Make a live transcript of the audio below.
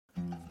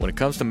When it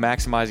comes to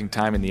maximizing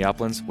time in the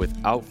uplands,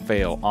 without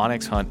fail,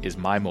 onX Hunt is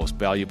my most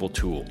valuable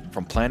tool.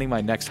 From planning my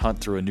next hunt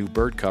through a new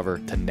bird cover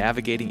to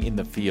navigating in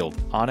the field,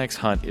 onX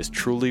Hunt is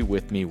truly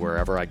with me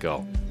wherever I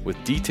go.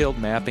 With detailed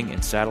mapping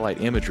and satellite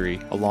imagery,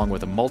 along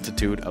with a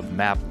multitude of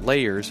map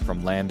layers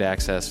from land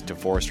access to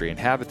forestry and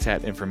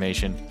habitat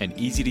information, and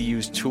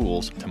easy-to-use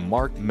tools to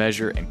mark,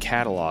 measure, and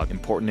catalog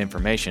important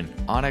information,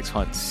 onX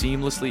Hunt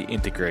seamlessly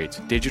integrates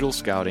digital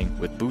scouting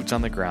with boots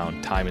on the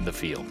ground time in the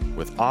field.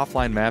 With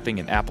offline mapping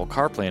and Apple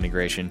CarPlay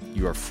integration,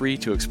 you are free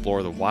to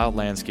explore the wild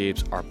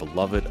landscapes our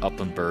beloved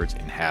upland birds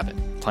inhabit.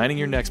 Planning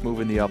your next move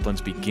in the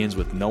uplands begins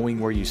with knowing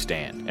where you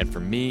stand, and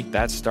for me,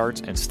 that starts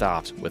and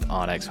stops with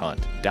onX Hunt.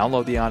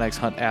 Download the onX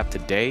Hunt app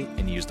today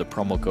and use the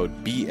promo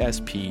code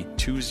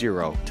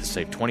BSP20 to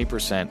save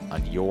 20%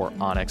 on your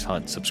onX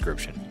Hunt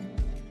subscription.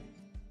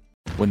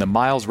 When the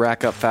miles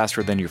rack up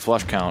faster than your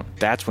flush count,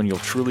 that's when you'll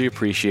truly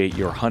appreciate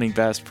your hunting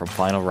vest from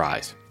Final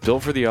Rise.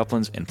 Built for the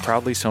uplands and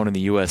proudly sewn in the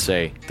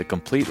USA, the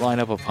complete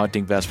lineup of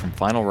hunting vests from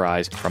Final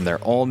Rise, from their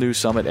all-new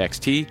Summit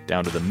XT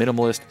down to the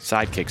minimalist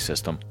Sidekick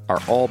system,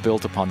 are all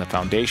built upon the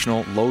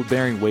foundational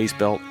load-bearing waist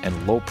belt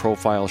and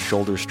low-profile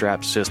shoulder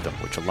strap system,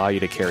 which allow you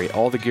to carry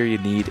all the gear you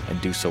need and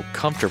do so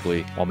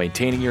comfortably while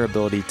maintaining your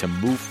ability to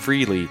move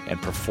freely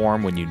and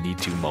perform when you need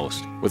to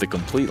most. With a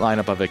complete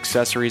lineup of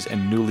accessories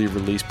and newly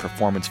released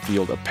performance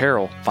field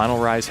apparel, Final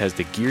Rise has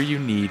the gear you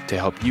need to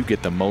help you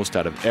get the most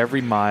out of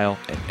every mile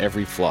and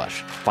every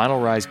flush.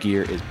 Final Rise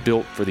gear is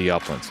built for the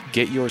uplands.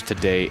 Get yours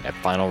today at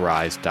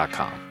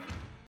finalrise.com.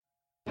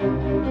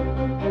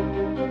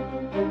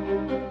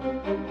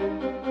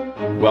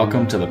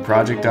 Welcome to the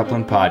Project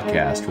Upland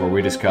podcast, where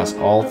we discuss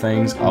all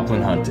things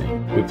upland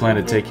hunting. We plan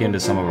to take you into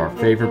some of our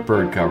favorite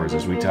bird covers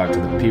as we talk to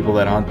the people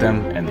that hunt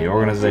them and the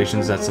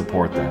organizations that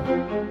support them.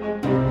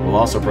 We'll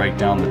also break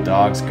down the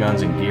dogs,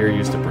 guns, and gear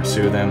used to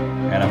pursue them,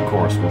 and of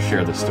course, we'll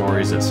share the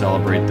stories that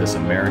celebrate this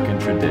American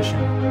tradition.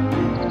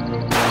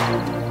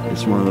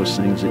 It's one of those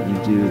things that you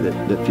do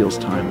that feels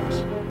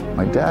timeless.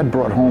 My dad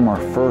brought home our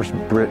first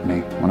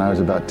Brittany when I was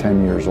about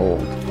 10 years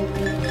old.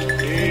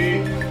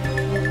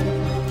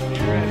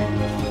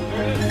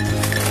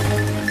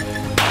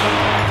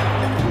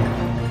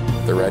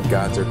 The red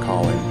gods are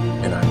calling,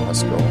 and I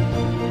must go.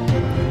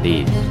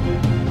 These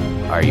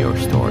are your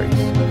stories.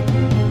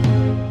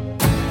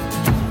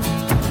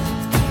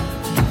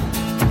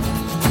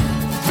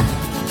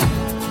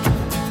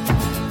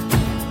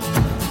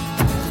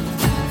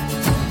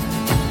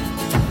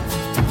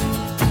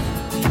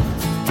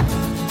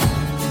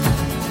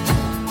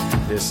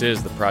 This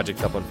is the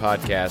Project Upland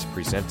podcast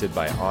presented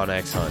by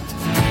onX Hunt.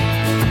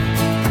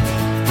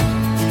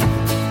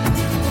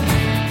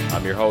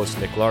 I'm your host,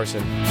 Nick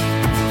Larson.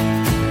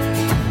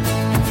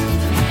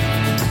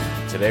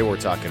 Today we're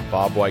talking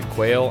bobwhite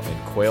quail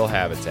and quail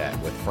habitat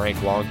with Frank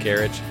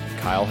Longcarriage and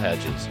Kyle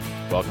Hedges.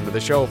 Welcome to the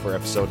show for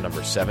episode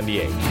number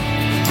 78.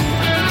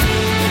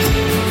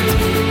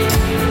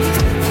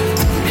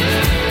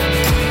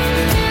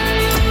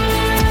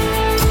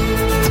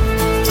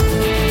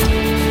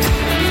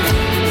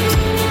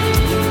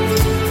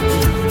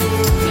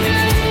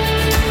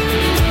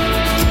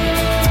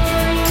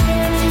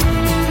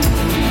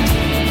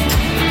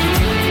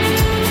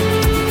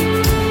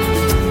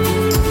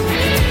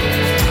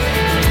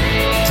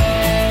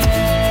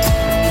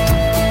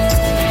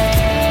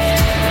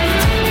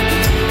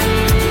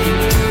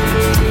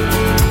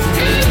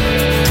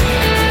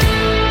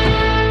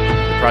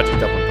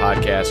 Project Upland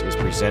podcast is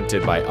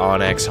presented by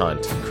onX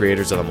Hunt,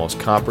 creators of the most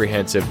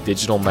comprehensive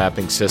digital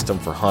mapping system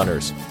for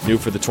hunters. New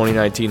for the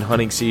 2019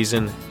 hunting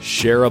season,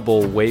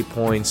 shareable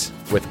waypoints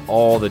with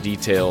all the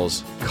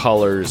details,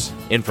 colors,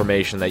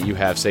 information that you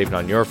have saved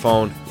on your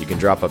phone. You can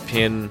drop a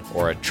pin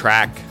or a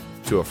track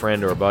to a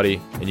friend or a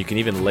buddy, and you can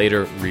even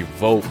later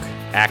revoke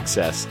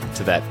access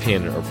to that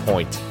pin or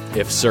point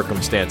if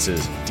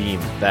circumstances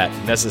deem that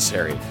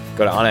necessary.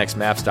 Go to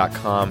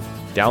onxmaps.com.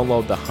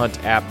 Download the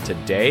Hunt app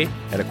today.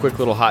 And a quick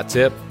little hot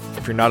tip,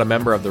 if you're not a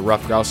member of the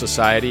Ruffed Grouse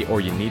Society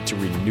or you need to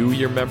renew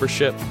your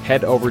membership,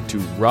 head over to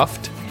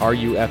ruffed,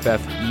 ruffed.org.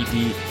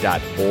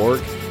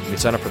 You can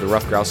sign up for the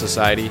Ruffed Grouse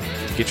Society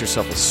to get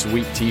yourself a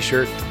sweet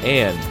t-shirt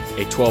and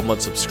a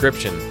 12-month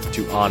subscription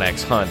to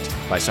onX Hunt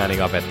by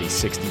signing up at the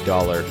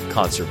 $60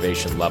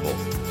 conservation level.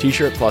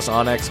 T-shirt plus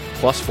onX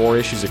plus 4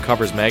 issues of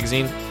Covers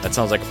magazine. That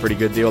sounds like a pretty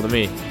good deal to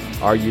me.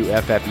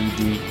 ruffed.org.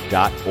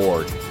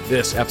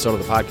 This episode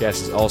of the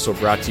podcast is also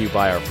brought to you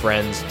by our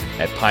friends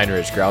at Pine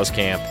Ridge Grouse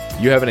Camp.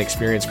 You haven't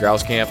experienced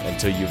grouse camp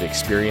until you've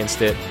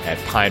experienced it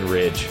at Pine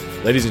Ridge.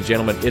 Ladies and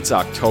gentlemen, it's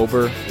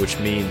October, which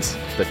means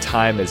the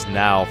time is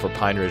now for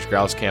Pine Ridge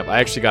Grouse Camp. I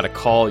actually got a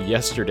call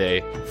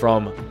yesterday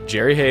from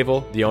Jerry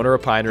Havel, the owner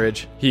of Pine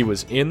Ridge. He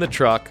was in the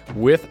truck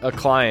with a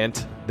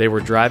client They were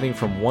driving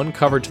from one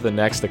cover to the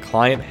next. The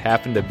client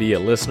happened to be a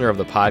listener of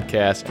the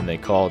podcast, and they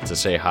called to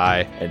say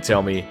hi and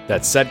tell me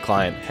that said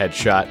client had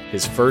shot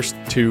his first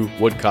 2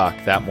 woodcock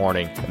that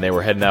morning, and they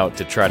were heading out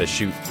to try to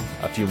shoot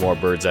a few more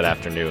birds that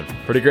afternoon.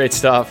 Pretty great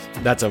stuff.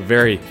 That's a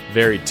very,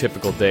 very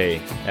typical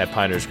day at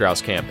Pine Ridge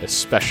Grouse Camp,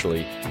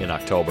 especially in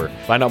October.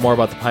 Find out more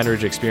about the Pine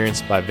Ridge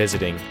experience by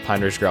visiting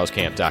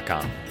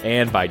pineridgegrousecamp.com.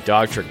 And by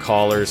Dogtra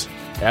Collars,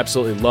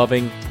 absolutely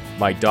loving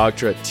my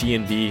Dogtra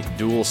T&B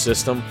dual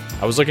system.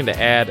 I was looking to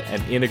add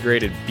an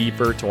integrated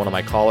beeper to one of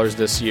my collars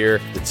this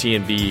year. The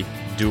T&B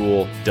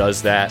Dual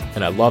does that,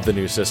 and I love the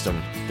new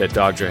system that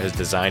Dogtra has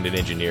designed and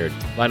engineered.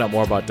 Find out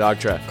more about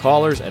Dogtra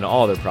collars and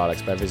all their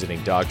products by visiting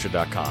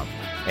dogtra.com.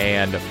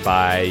 And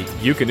by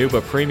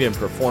Eukanuba Premium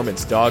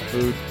Performance Dog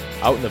Food.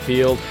 Out in the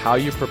field, how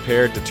you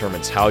prepare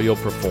determines how you'll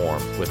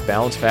perform. With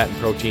balanced fat and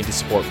protein to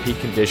support peak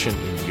condition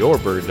in your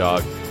bird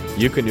dog,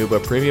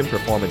 Eukanuba Premium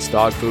Performance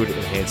Dog Food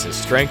enhances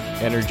strength,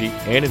 energy,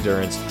 and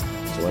endurance.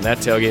 So when that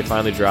tailgate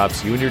finally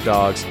drops, you and your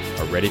dogs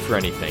are ready for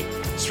anything.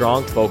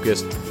 Strong,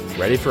 focused,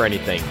 ready for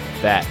anything.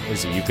 That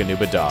is a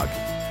Eukanuba dog.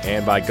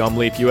 And by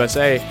Gumleaf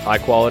USA, high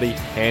quality,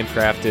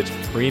 handcrafted,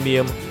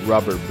 premium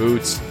rubber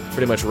boots.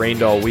 Pretty much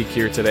rained all week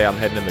here today. I'm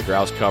heading in the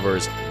grouse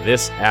covers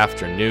this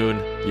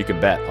afternoon. You can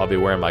bet I'll be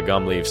wearing my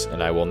gum leaves,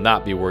 and I will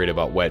not be worried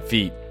about wet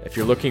feet. If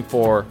you're looking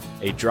for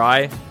a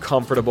dry,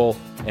 comfortable,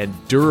 and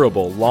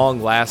durable,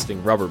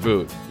 long-lasting rubber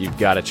boot, you've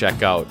got to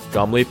check out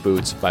Gumleaf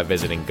Boots by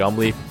visiting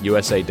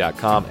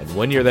gumleafusa.com. And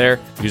when you're there,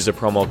 use the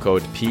promo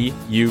code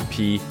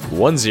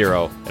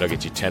PUP10. It'll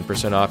get you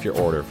 10% off your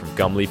order from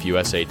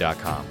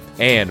gumleafusa.com.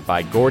 And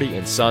by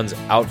Gordy & Sons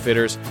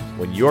Outfitters,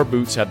 when your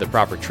boots have the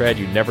proper tread,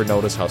 you never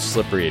notice how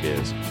slippery it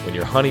is. When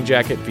your hunting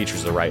jacket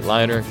features the right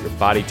liner, your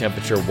body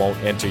temperature won't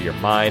enter your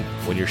mind.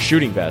 When your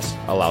shooting vest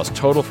allows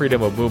total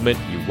freedom of movement,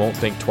 you won't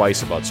think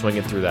twice about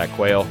swinging through that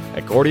quail.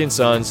 At Gordy &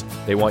 Sons,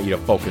 they want you to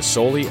focus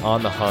solely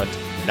on the hunt,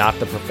 not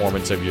the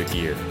performance of your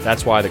gear.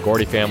 That's why the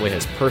Gordy family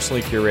has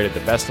personally curated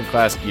the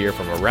best-in-class gear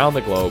from around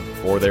the globe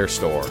for their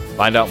store.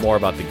 Find out more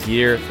about the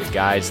gear, the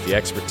guides, the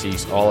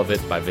expertise, all of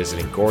it by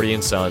visiting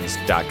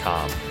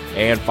GordyandSons.com.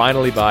 And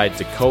finally by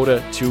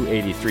Dakota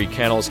 283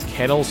 Kennels.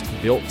 Kennels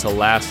built to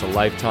last a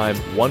lifetime.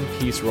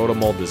 One-piece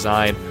rotomold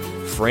design,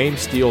 frame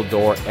steel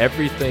door,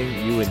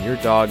 everything you and your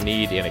dog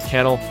need in a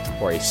kennel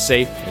for a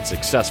safe and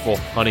successful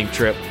hunting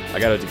trip. I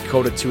got a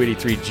Dakota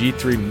 283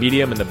 G3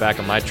 medium in the back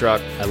of my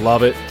truck. I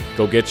love it.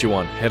 Go get you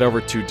one. Head over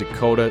to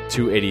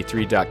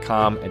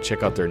Dakota283.com and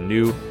check out their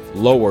new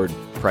lowered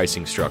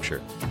pricing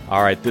structure.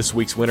 All right, this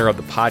week's winner of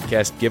the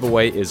podcast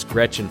giveaway is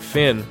Gretchen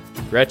Finn.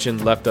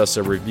 Gretchen left us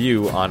a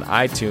review on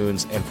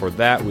iTunes, and for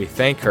that we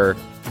thank her.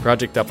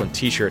 Project Upland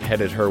t-shirt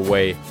headed her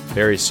way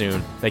very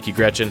soon. Thank you,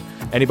 Gretchen.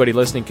 Anybody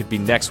listening could be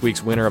next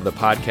week's winner of the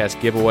podcast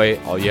giveaway.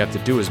 All you have to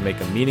do is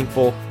make a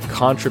meaningful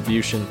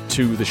contribution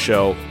to the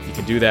show. You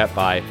can do that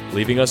by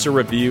leaving us a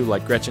review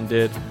like Gretchen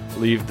did,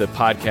 leave the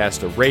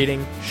podcast a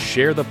rating,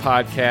 share the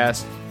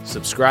podcast,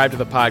 subscribe to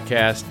the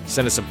podcast,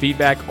 send us some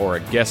feedback or a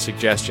guest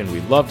suggestion.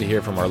 We'd love to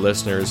hear from our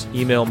listeners.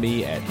 Email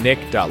me at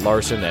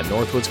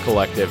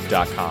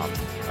nick.larson@northwoodscollective.com.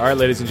 All right,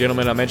 ladies and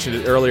gentlemen, I mentioned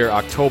it earlier,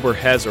 October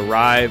has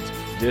arrived.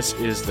 This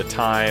is the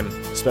time,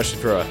 especially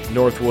for a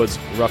Northwoods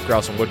rough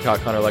grouse and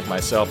woodcock hunter like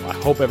myself. I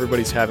hope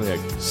everybody's having a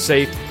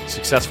safe,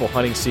 successful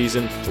hunting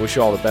season. I wish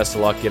you all the best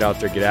of luck. Get out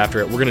there, get after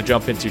it. We're going to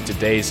jump into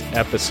today's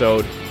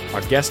episode.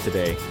 Our guests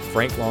today,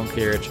 Frank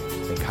Longcarriage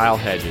and Kyle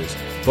Hedges,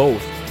 both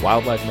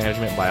wildlife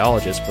management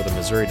biologists for the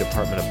Missouri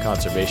Department of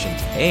Conservation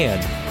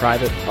and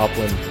private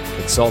upland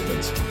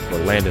consultants for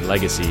Land and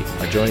Legacy,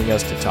 are joining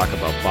us to talk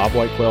about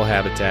bobwhite quail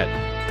habitat,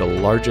 the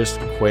largest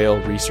quail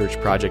research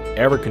project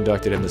ever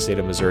conducted in the state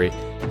of Missouri,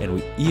 and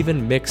we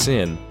even mix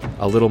in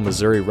a little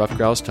Missouri rough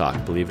grouse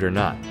talk, believe it or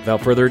not. Without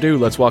further ado,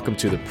 let's welcome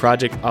to the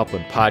Project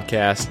Upland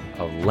podcast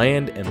of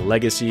Land and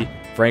Legacy,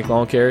 Frank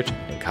Longcarriage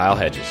and Kyle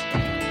Hedges.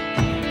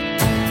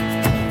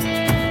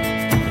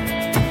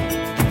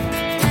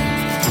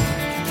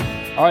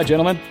 All right,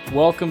 gentlemen,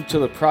 welcome to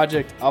the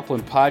Project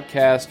Upland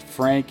podcast.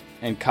 Frank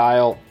and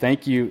Kyle,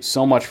 thank you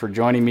so much for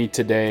joining me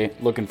today.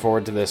 Looking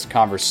forward to this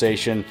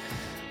conversation.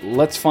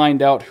 Let's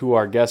find out who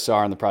our guests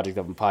are on the Project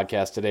Upland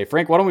podcast today.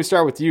 Frank, why don't we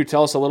start with you?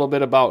 Tell us a little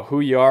bit about who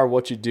you are,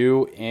 what you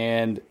do,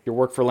 and your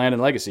work for Land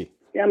and Legacy.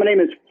 Yeah, my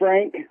name is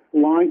Frank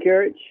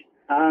Longcarriage.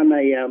 I'm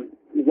a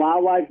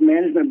wildlife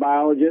management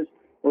biologist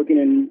working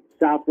in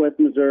southwest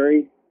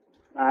Missouri.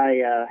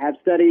 I have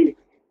studied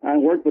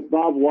and worked with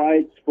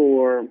bobwhites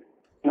for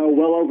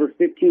well over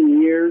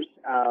 15 years.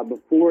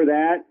 Before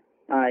that,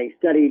 I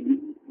studied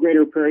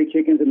greater prairie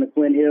chickens in the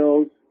Flint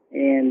Hills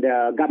and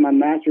got my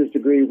master's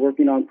degree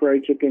working on prairie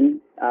chicken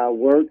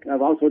work.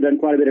 I've also done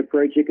quite a bit of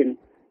prairie chicken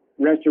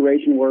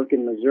restoration work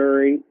in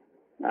Missouri.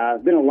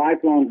 I've been a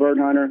lifelong bird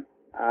hunter.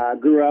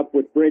 Grew up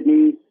with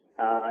Brittany's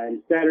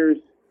and setters.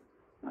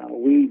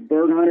 We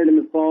bird hunted in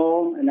the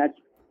fall, and that's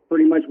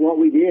pretty much what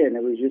we did.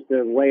 It was just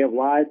a way of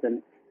life,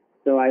 and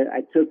so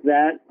I took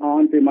that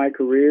on through my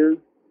career.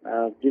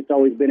 Just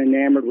always been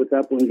enamored with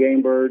upland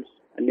game birds.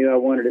 I knew I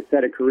wanted to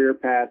set a career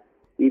path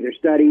either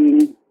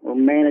studying or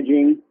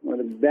managing, or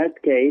the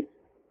best case,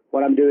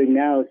 what I'm doing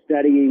now is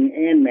studying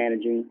and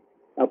managing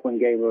upland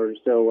game birds.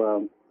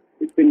 So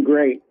it's been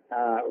great.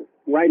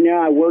 Right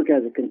now I work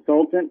as a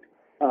consultant.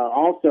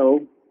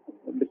 Also,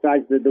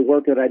 besides the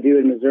work that I do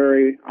in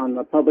Missouri on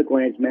the public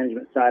lands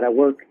management side, I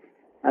work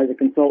as a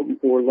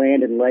consultant for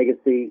Land and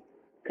Legacy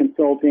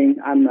Consulting.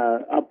 I'm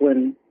the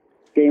upland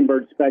game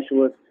bird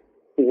specialist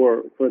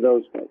for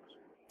those folks.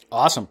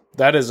 Awesome.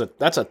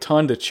 That's a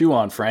ton to chew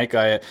on, Frank.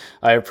 I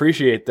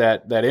appreciate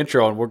that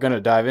intro, and we're going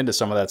to dive into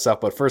some of that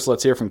stuff. But first,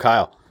 let's hear from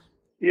Kyle.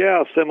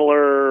 Yeah,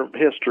 similar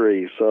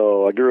history.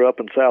 So I grew up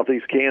in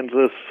southeast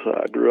Kansas.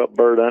 I grew up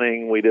bird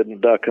hunting. We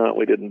didn't duck hunt.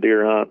 We didn't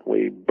deer hunt.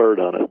 We bird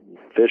hunted.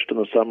 Fished in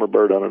the summer,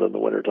 bird hunted in the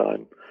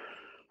wintertime.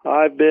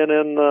 I've been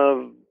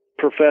in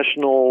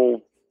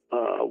professional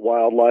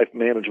wildlife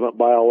management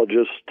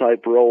biologist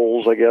type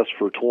roles, I guess,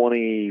 for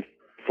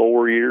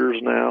 24 years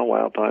now.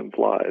 Wow, time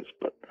flies.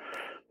 But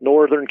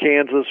northern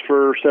Kansas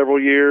for several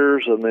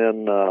years, and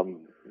then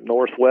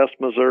northwest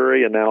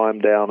Missouri, and now I'm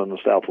down in the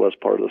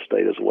southwest part of the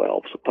state as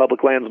well. So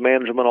public lands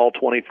management all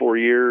 24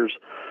 years,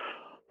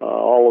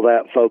 all of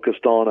that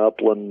focused on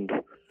upland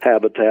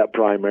habitat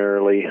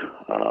primarily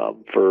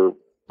for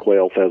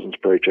quail, pheasants,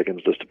 prairie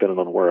chickens, just depending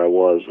on where I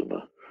was. And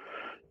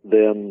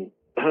then,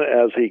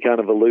 as he kind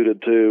of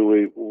alluded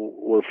to,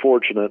 we're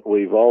fortunate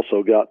we've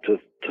also got to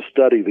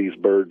study these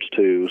birds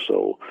too.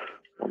 So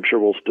I'm sure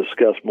we'll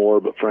discuss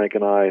more, but Frank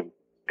and I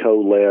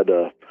co-led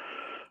a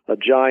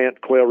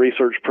giant quail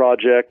research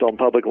project on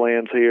public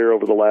lands here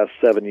over the last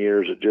 7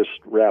 years. It just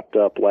wrapped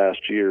up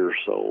last year.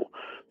 So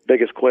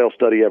biggest quail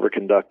study ever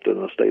conducted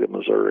in the state of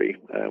Missouri.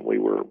 And we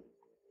were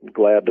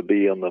glad to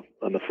be on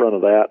the front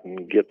of that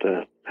and get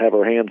to have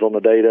our hands on the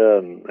data,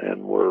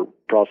 and we're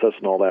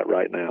processing all that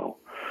right now.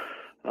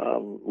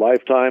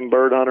 Lifetime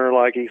bird hunter,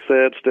 like he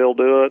said, still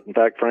do it. In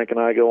fact, Frank and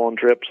I go on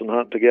trips and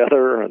hunt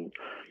together and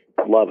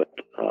love it.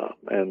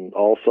 And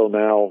also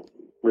now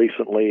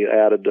recently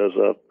added as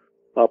a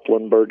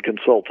upland bird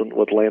consultant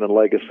with Land and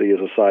Legacy as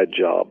a side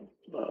job.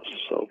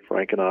 So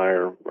Frank and I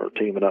are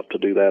teaming up to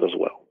do that as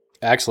well.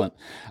 Excellent.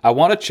 I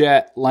want to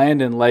chat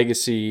Land and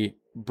Legacy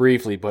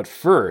briefly, but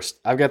first,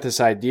 I've got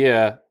this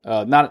idea,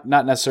 not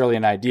necessarily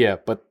an idea,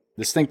 but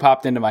this thing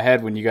popped into my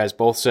head when you guys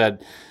both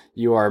said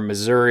you are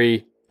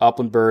Missouri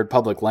upland bird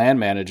public land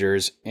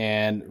managers.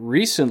 And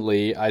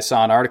recently I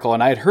saw an article,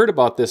 and I had heard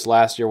about this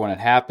last year when it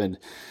happened.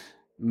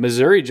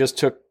 Missouri just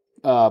took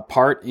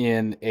part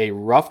in a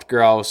ruffed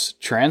grouse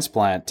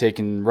transplant,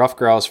 taking ruffed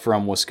grouse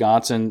from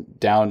Wisconsin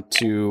down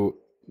to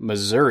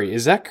Missouri.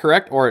 Is that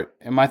correct? Or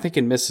am I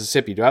thinking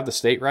Mississippi? Do I have the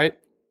state right?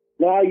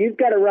 No, you've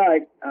got it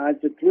right.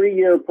 It's a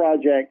 3-year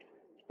project.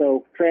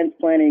 So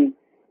transplanting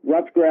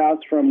ruffed grouse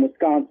from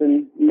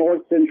Wisconsin,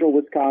 north central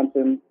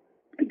Wisconsin,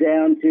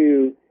 down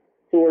to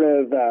sort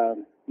of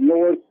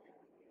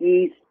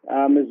northeast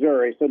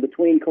Missouri. So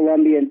between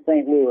Columbia and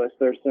St. Louis,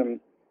 there's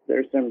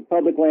some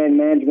public land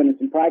management and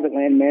some private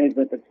land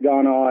management that's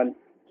gone on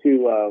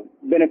to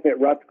benefit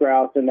ruffed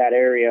grouse in that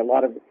area. A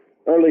lot of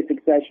early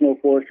successional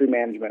forestry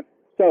management.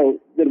 So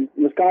the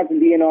Wisconsin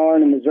DNR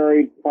and the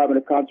Missouri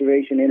Department of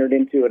Conservation entered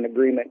into an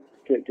agreement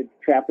to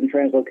trap and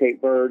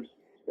translocate birds.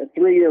 A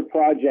 3-year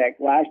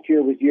project. Last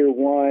year was year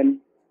 1.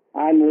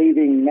 I'm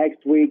leaving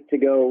next week to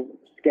go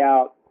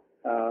scout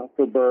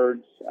for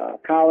birds.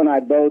 Kyle and I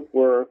both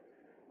were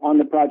on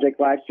the project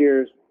last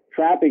year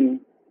trapping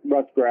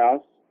ruffed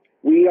grouse.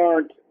 We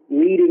aren't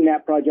leading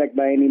that project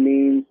by any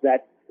means.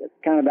 That's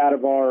kind of out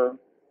of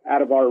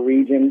our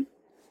region,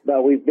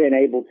 but we've been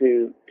able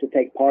to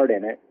take part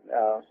in it.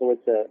 So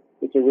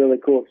it's a really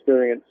cool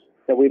experience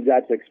that we've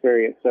got to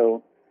experience.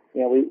 So,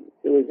 you know,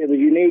 it was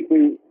unique.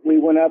 We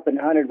went up and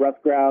hunted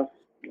ruffed grouse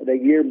the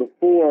year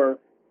before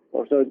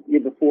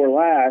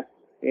last,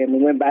 and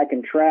we went back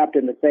and trapped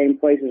in the same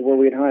places where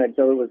we had hunted.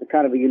 So it was a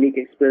kind of a unique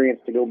experience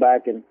to go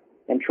back and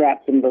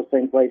trap some of those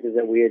same places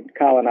that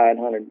Kyle and I had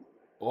hunted.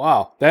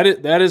 Wow, that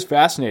is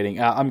fascinating.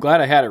 I'm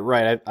glad I had it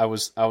right. I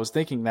was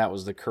thinking that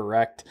was the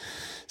correct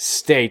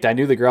state. I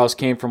knew the grouse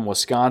came from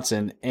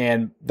Wisconsin,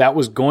 and that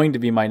was going to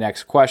be my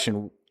next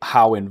question,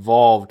 how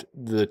involved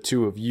the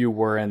two of you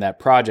were in that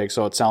project.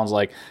 So it sounds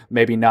like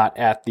maybe not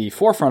at the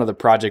forefront of the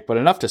project, but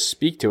enough to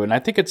speak to it. And I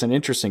think it's an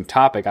interesting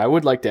topic. I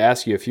would like to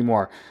ask you a few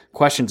more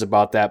questions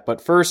about that. But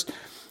first,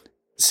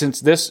 since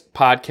this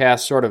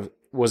podcast sort of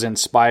was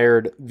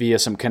inspired via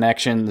some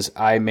connections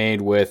I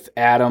made with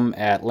Adam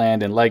at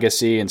Land and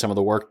Legacy and some of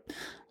the work,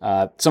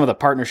 some of the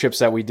partnerships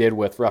that we did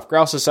with Ruffed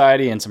Grouse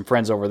Society and some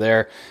friends over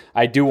there,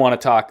 I do want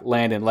to talk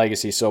Land and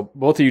Legacy. So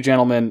both of you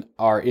gentlemen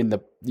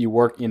you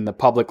work in the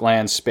public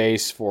land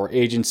space for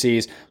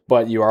agencies,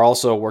 but you are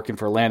also working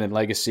for Land and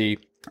Legacy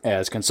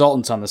as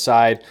consultants on the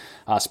side,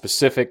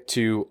 specific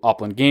to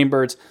upland game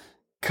birds.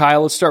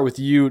 Kyle, let's start with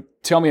you.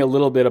 Tell me a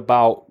little bit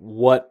about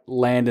what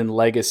Land and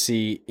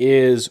Legacy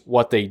is,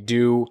 what they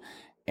do,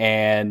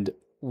 and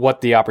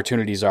what the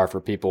opportunities are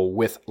for people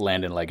with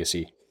Land and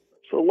Legacy.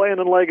 So Land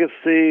and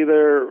Legacy,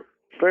 they're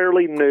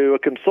fairly new, a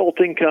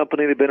consulting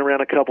company. They've been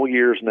around a couple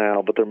years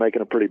now, but they're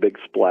making a pretty big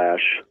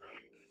splash.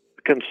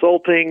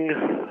 consulting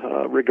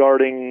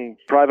regarding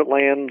private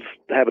lands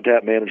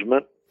habitat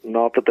management.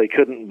 Not that they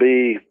couldn't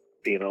be,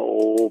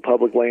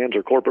 public lands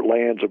or corporate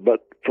lands,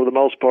 but for the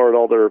most part,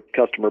 all their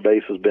customer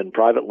base has been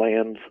private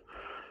lands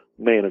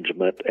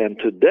management. And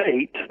to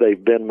date,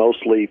 they've been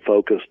mostly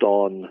focused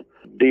on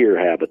deer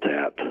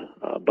habitat.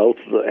 Both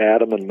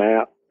Adam and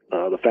Matt,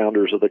 the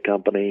founders of the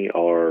company,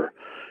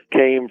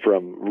 came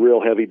from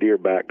real heavy deer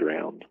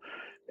background.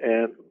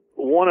 And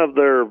one of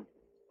their,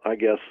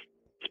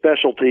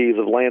 specialties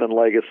of Land and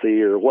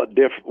Legacy, or what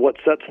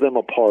sets them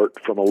apart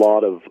from a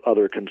lot of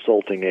other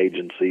consulting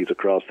agencies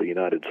across the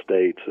United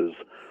States, is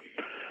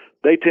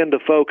they tend to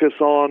focus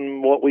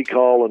on what we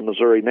call in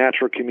Missouri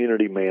natural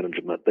community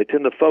management. They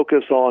tend to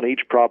focus on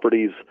each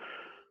property's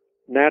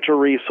natural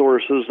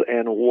resources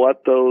and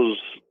what those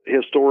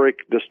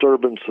historic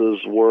disturbances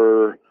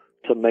were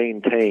to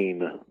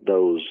maintain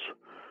those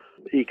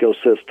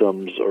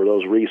ecosystems or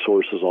those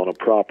resources on a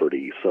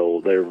property.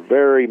 So they're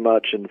very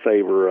much in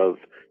favor of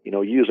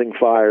using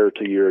fire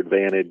to your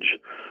advantage,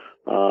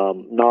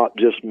 not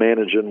just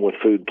managing with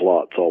food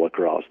plots all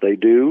across. They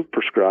do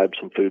prescribe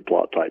some food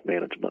plot type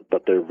management,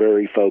 but they're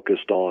very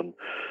focused on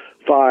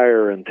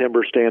fire and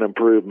timber stand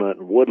improvement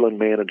and woodland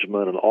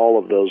management and all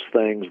of those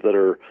things that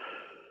are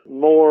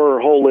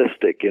more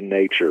holistic in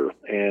nature.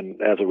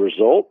 And as a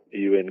result,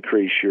 you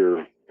increase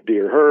your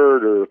deer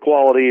herd or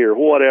quality or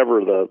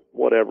whatever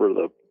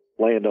the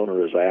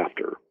landowner is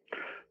after.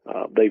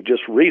 They've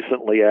just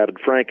recently added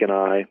Frank and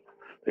I.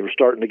 They were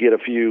starting to get a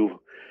few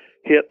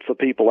hits of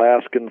people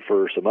asking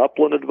for some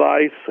upland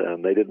advice,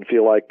 and they didn't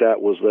feel like that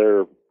was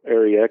their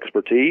area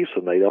expertise,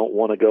 and they don't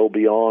want to go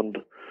beyond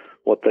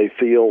what they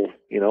feel,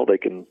 they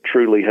can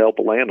truly help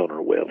a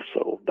landowner with.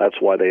 So that's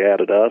why they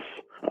added us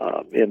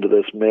into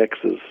this mix,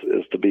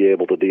 is to be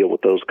able to deal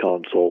with those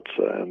consults,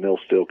 and they'll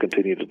still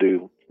continue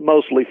to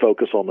mostly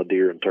focus on the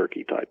deer and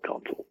turkey type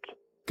consults.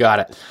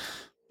 Got it.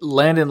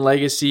 Land and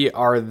Legacy,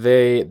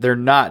 they're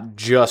not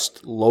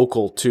just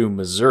local to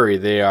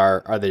Missouri.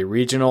 Are they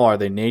regional? Are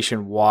they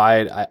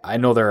nationwide? I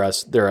know they're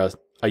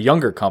a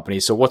younger company.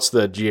 So what's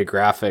the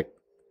geographic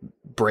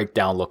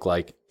breakdown look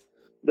like?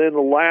 In the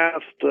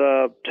last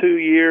 2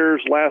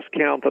 years, last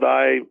count that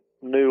I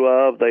knew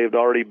of, they've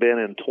already been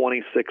in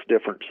 26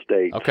 different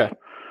states. Okay.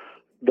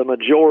 The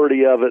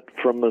majority of it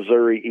from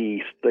Missouri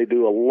East. They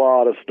do a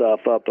lot of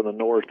stuff up in the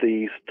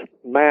Northeast.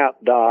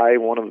 Matt Dye,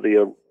 one of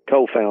the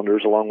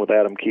co-founders, along with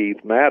Adam Keith.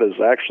 Matt is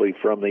actually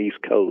from the East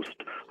Coast,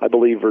 I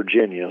believe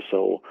Virginia.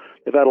 So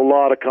they've had a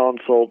lot of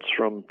consults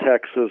from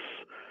Texas,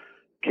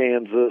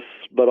 Kansas,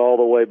 but all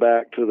the way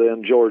back to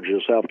then Georgia,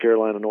 South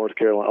Carolina, North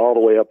Carolina, all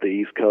the way up the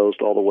East Coast,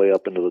 all the way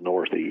up into the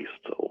Northeast.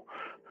 So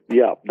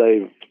yeah,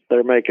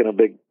 they're making a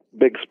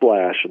big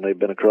splash, and they've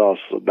been across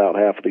about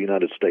half of the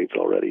United States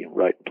already,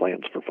 writing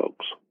plans for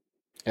folks.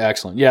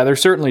 Excellent. Yeah, they're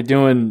certainly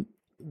doing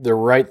the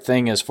right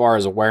thing as far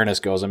as awareness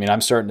goes. I mean,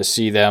 I'm starting to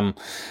see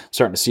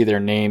their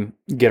name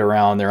get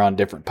around. They're on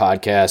different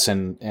podcasts,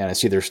 and I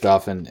see their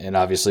stuff, and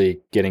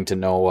obviously getting to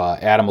know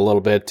Adam a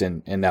little bit,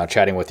 and now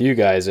chatting with you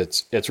guys.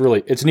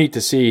 It's neat to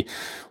see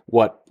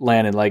what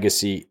Land and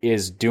Legacy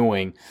is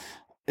doing.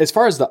 As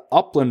far as the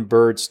upland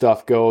bird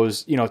stuff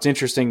goes, it's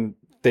interesting.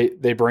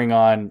 They bring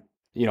on,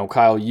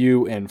 Kyle,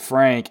 you and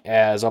Frank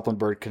as upland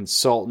bird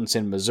consultants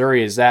in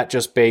Missouri. Is that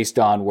just based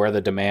on where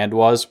the demand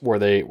was? Were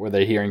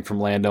they hearing from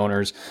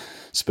landowners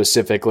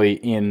specifically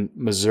in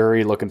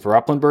Missouri looking for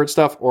upland bird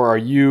stuff, or are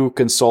you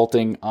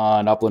consulting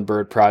on upland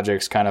bird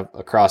projects kind of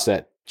across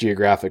that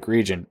geographic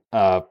region?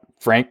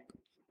 Frank?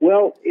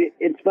 Well,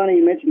 it's funny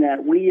you mentioned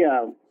that. We,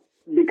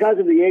 because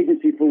of the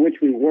agency for which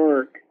we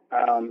work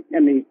and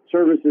the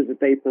services that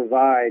they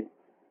provide,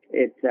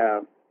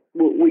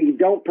 we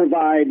don't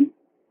provide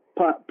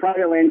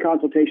private land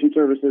consultation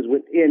services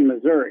within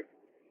Missouri,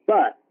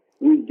 but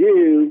we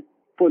do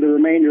for the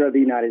remainder of the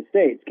United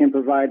States can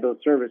provide those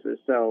services.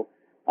 So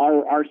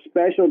our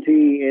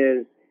specialty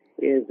is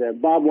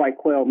bobwhite white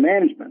quail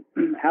management.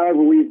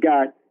 However, we've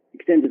got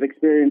extensive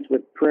experience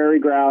with prairie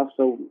grouse,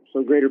 so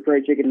greater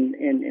prairie chicken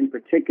in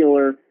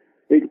particular.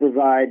 We can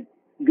provide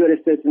good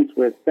assistance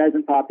with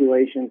pheasant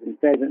populations and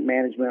pheasant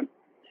management.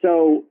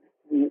 So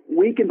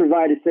we can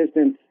provide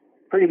assistance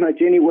pretty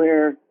much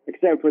anywhere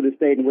except for the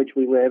state in which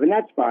we live, and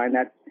that's fine.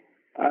 That's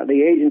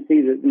the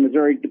agency, the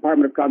Missouri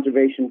Department of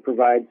Conservation,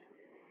 provides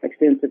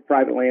extensive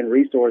private land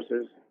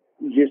resources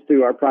just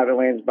through our private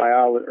lands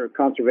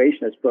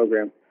conservationist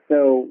program.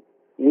 So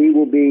we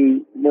will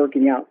be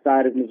working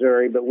outside of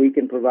Missouri, but we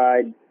can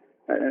provide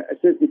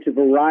assistance to a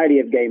variety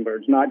of game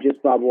birds, not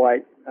just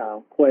bobwhite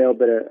quail,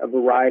 but a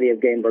variety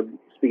of game bird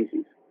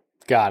species.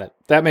 Got it.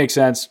 That makes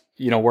sense.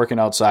 Working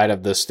outside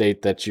of the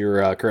state that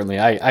you're currently,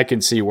 I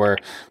can see where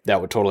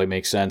that would totally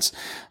make sense.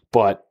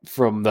 But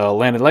from the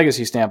Land and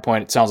Legacy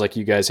standpoint, it sounds like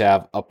you guys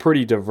have a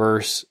pretty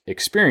diverse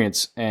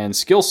experience and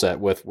skill set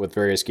with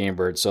various game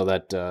birds. So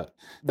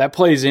that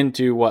plays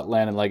into what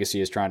Land and Legacy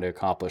is trying to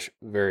accomplish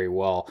very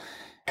well.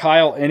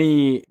 Kyle,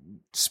 any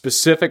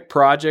specific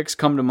projects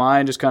come to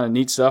mind, just kind of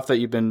neat stuff that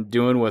you've been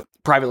doing with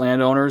private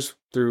landowners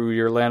through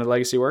your Land and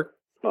Legacy work?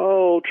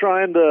 Oh,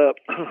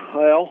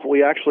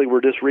 we actually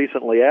were just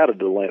recently added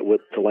to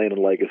Land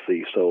and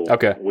Legacy, so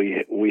okay.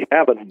 we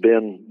haven't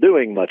been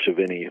doing much of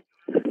any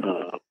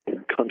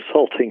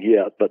consulting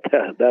yet, but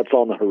that's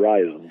on the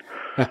horizon.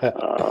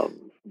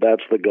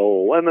 That's the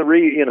goal. And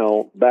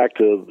back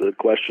to the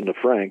question to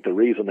Frank, the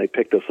reason they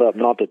picked us up,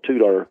 not to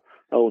toot our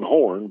own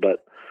horn,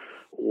 but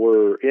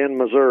we're in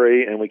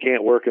Missouri and we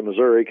can't work in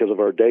Missouri because of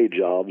our day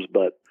jobs.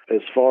 But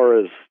as far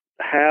as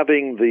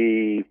having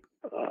the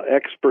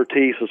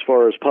expertise as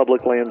far as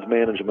public lands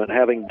management,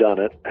 having done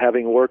it,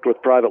 having worked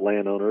with private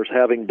landowners,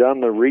 having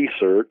done the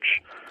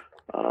research,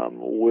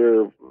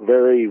 we're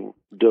very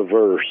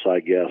diverse, I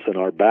guess, in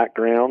our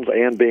backgrounds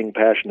and being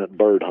passionate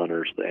bird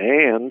hunters.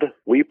 And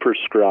we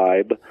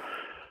prescribe,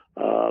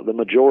 the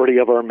majority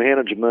of our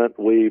management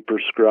we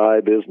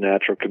prescribe is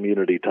natural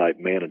community type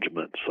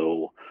management.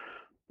 So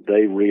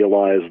they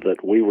realized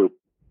that we were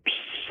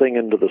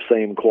singing to the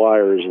same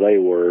choir as they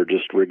were,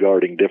 just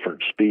regarding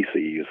different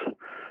species.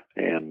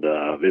 And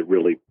it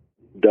really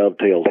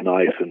dovetails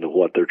nice into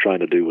what they're trying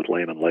to do with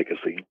Land and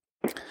Legacy.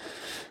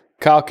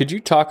 Kyle, could you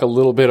talk a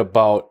little bit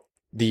about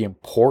the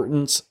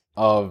importance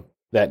of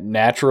that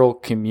natural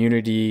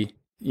community,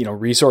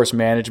 resource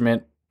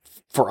management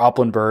for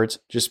upland birds?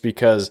 Just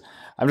because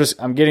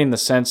I'm getting the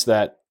sense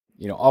that,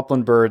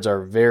 upland birds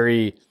are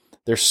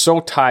they're so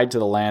tied to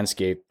the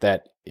landscape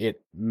that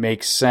it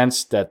makes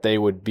sense that they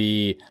would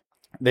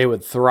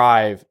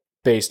thrive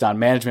based on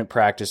management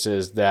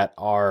practices that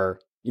are,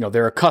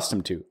 they're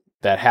accustomed to,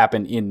 that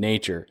happen in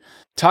nature.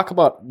 Talk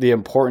about the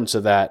importance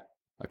of that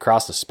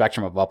across the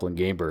spectrum of upland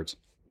game birds.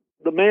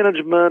 The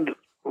management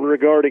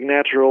regarding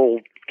natural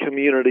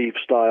community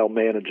style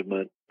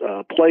management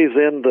plays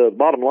in, the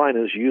bottom line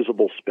is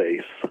usable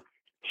space.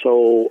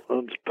 So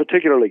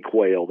particularly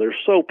quail, they're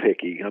so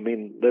picky. I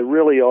mean, they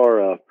really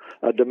are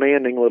a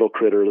demanding little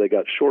critter. They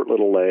got short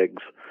little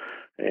legs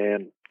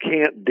and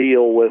can't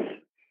deal with,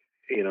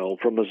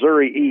 from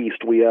Missouri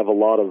east, we have a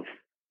lot of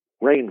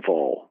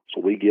rainfall.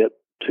 So we get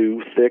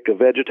too thick a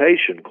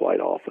vegetation quite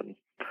often.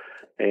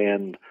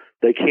 And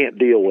they can't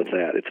deal with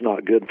that. It's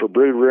not good for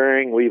brood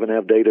rearing. We even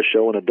have data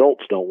showing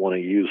adults don't want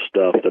to use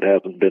stuff that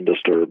hasn't been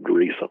disturbed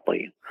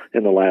recently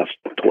in the last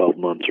 12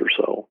 months or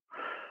so.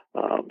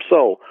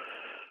 So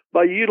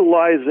by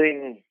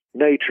utilizing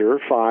nature,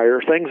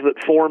 fire, things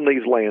that form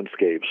these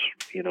landscapes,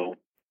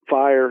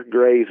 fire,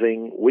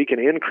 grazing, we can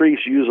increase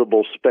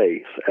usable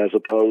space as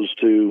opposed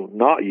to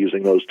not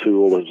using those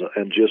tools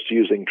and just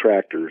using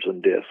tractors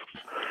and discs.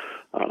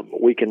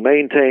 We can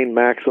maintain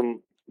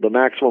the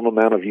maximum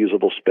amount of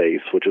usable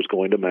space, which is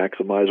going to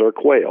maximize our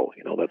quail.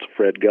 That's a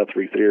Fred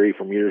Guthrie theory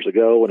from years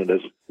ago, and it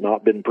has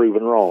not been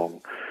proven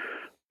wrong.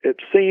 It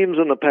seems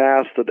in the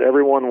past that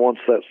everyone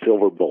wants that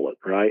silver bullet,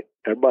 right?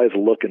 Everybody's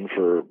looking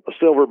for a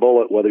silver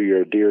bullet, whether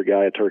you're a deer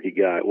guy, a turkey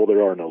guy. Well,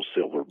 there are no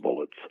silver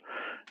bullets.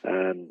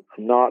 And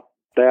I'm not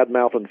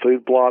bad-mouthing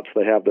food plots.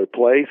 They have their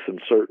place in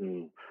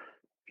certain,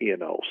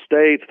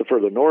 states. The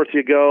further north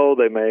you go,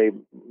 they may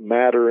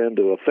matter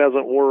into a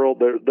pheasant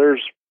world.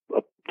 There's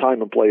a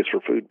time and place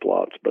for food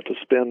plots, but to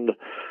spend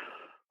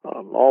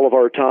all of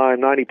our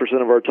time,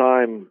 90% of our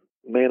time,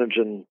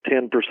 managing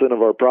 10%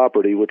 of our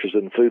property, which is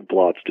in food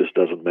plots, just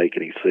doesn't make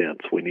any sense.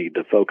 We need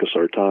to focus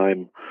our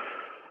time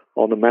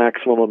on the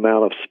maximum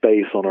amount of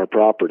space on our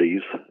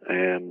properties,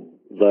 and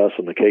thus,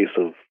 in the case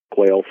of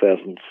quail,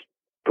 pheasants,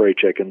 prairie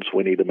chickens,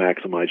 we need to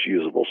maximize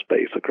usable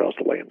space across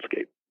the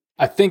landscape.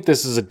 I think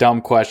this is a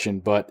dumb question,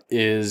 but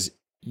is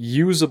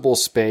usable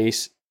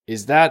space,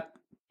 is that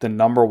the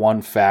number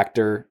one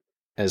factor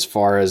as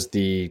far as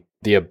the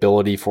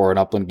ability for an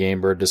upland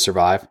game bird to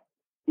survive?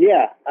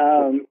 Yeah.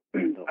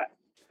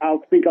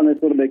 I'll speak on this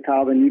a little bit,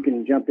 Kyle, and you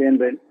can jump in,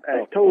 but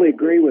I totally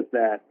agree with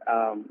that.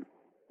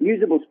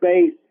 Usable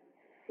space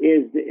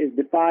is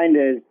defined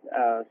as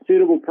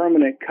suitable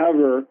permanent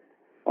cover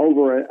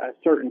over a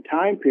certain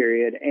time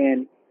period,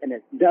 and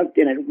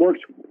it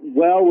works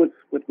well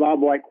with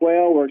bobwhite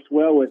quail, works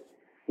well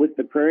with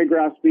the prairie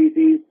grouse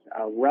species,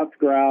 ruffed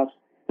grouse,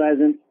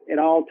 pheasants. It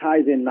all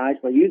ties in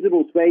nicely.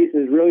 Usable space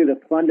is really the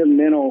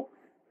fundamental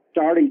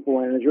starting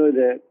point, and it's really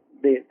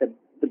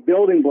the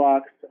building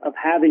blocks of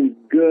having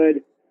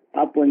good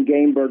upland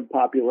game bird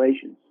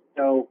populations.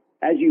 So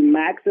as you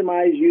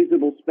maximize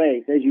usable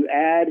space, as you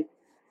add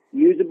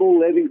usable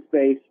living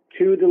space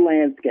to the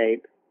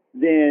landscape,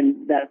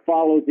 then that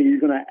follows that you're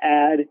going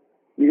to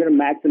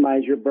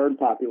maximize your bird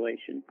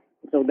population.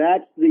 So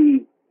that's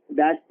the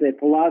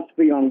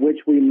philosophy on which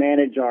we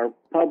manage our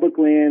public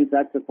lands.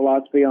 That's the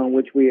philosophy on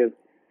which we have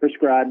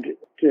prescribed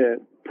to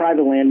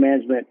private land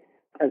management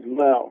as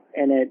well.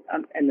 And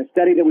the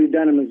study that we've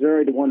done in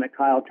Missouri, the one that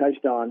Kyle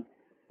touched on,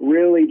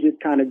 really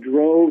just kind of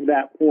drove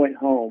that point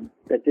home,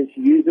 that this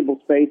usable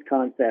space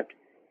concept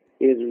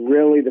is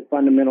really the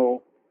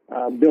fundamental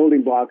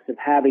building blocks of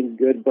having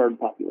good bird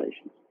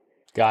populations.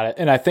 Got it.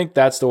 And I think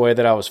that's the way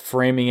that I was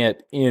framing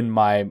it in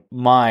my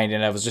mind.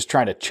 And I was just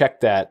trying to check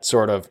that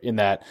sort of in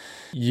that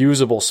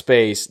usable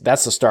space.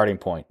 That's the starting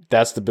point.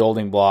 That's the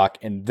building block.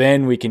 And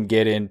then we can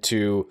get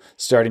into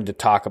starting to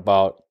talk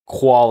about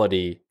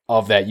quality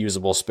of that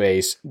usable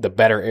space, the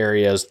better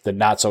areas, the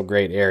not so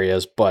great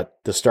areas, but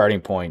the starting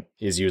point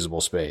is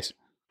usable space.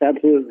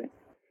 Absolutely.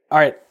 All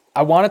right.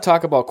 I want to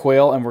talk about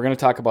quail, and we're going to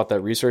talk about that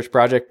research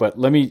project, but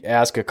let me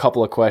ask a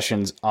couple of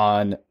questions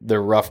on the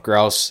ruffed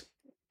grouse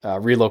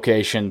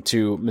relocation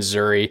to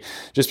Missouri,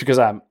 just because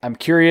I'm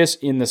curious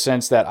in the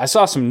sense that I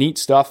saw some neat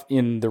stuff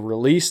in the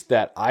release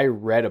that I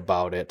read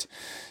about it,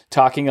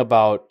 talking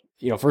about,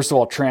 first of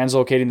all,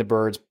 translocating the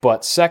birds,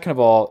 but second of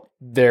all,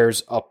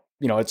 there's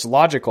it's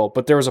logical,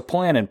 but there was a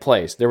plan in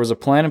place. There was a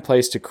plan in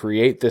place to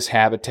create this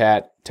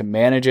habitat, to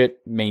manage it,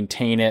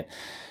 maintain it,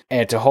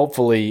 and to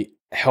hopefully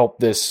help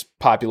this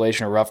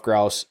population of ruffed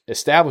grouse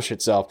establish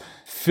itself.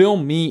 Fill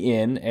me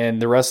in and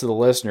the rest of the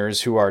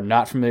listeners who are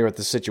not familiar with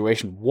the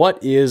situation.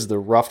 What is the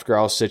ruffed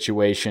grouse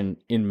situation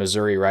in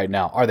Missouri right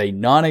now? Are they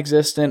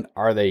non-existent?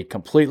 Are they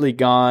completely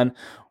gone?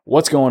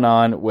 What's going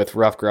on with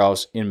ruffed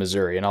grouse in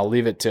Missouri? And I'll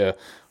leave it to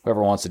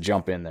whoever wants to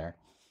jump in there.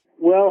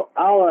 Well,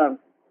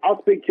 I'll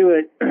speak to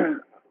it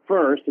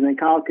first, and then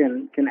Kyle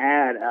can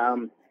add.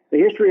 The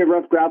history of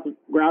ruffed grouse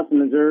in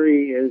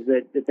Missouri is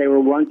that they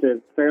were once a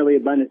fairly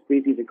abundant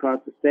species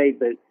across the state,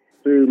 but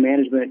through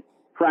management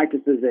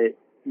practices that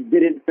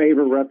didn't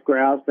favor ruffed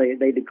grouse,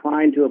 they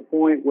declined to a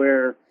point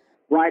where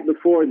right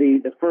before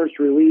the first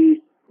release,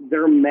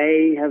 there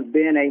may have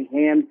been a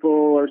handful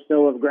or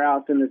so of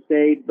grouse in the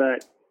state,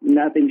 but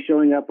nothing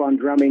showing up on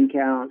drumming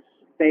counts.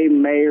 They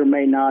may or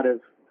may not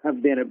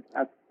have been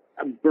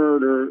a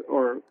bird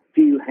or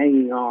few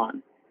hanging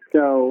on.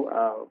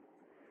 So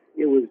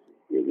it was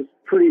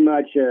pretty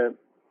much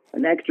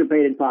an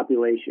extirpated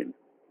population.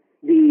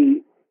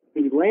 The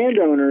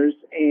landowners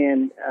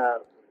and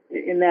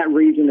in that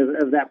region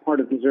of that part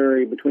of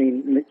Missouri,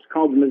 it's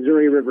called the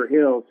Missouri River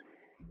Hills,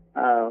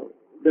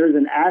 there's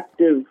an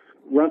active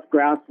ruffed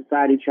grouse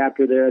society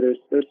chapter there.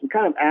 There's some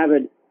kind of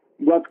avid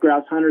ruffed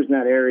grouse hunters in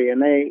that area,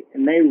 and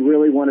they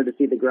really wanted to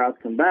see the grouse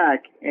come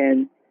back.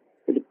 And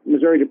the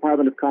Missouri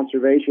Department of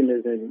Conservation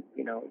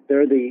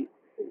they're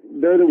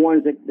the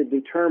ones that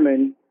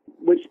determine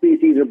which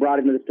species are brought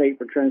into the state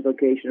for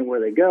translocation and where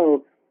they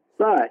go.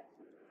 But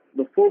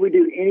before we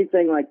do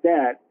anything like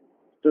that,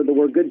 so that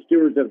we're good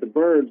stewards of the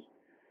birds,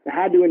 they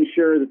had to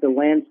ensure that the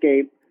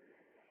landscape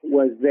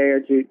was there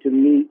to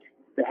meet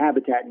the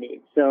habitat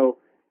needs. So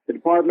the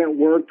department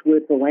worked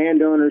with the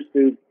landowners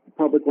through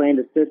public land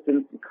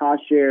assistance and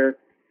cost share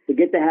to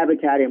get the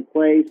habitat in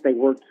place. They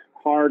worked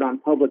hard on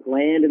public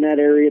land in that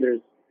area.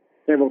 There's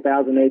several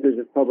thousand acres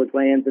of public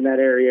lands in that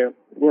area.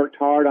 Worked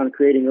hard on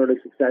creating early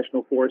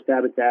successional forest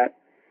habitat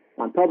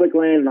on public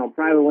land and on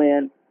private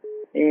land.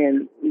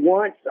 And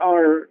once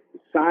our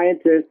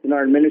scientists and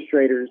our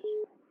administrators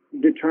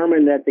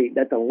determined that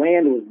the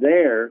land was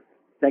there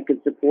that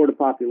could support a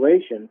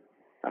population,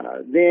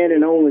 then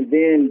and only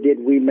then did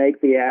we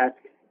make the ask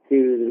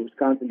to the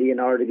Wisconsin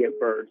DNR to get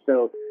birds.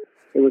 So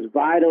it was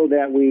vital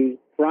that we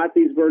brought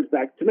these birds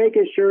back to make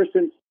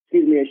assurances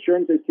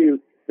to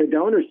the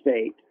donor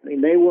state. I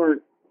mean, they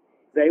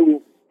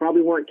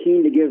probably weren't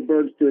keen to give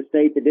birds to a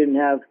state that didn't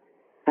have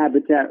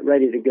habitat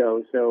ready to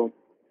go. So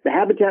the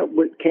habitat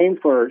came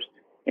first,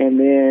 and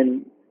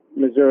then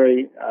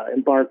Missouri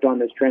embarked on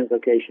this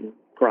translocation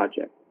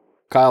project.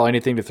 Kyle,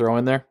 anything to throw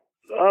in there?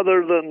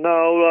 Other than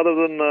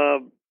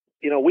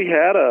we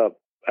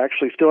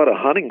actually still had a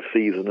hunting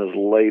season as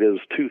late as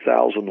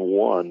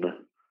 2001.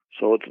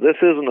 So this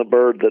isn't a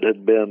bird that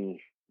had been,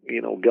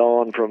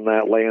 gone from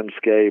that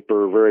landscape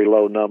or very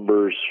low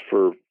numbers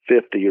for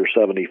 50 or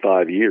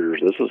 75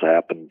 years. This has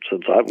happened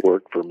since I've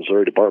worked for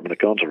Missouri Department of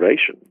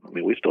Conservation. I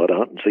mean, we still had a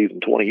hunting season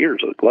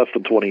less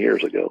than 20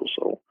 years ago.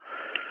 So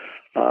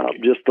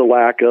just the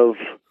lack of,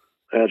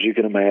 as you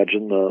can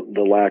imagine,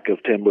 the lack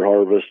of timber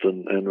harvest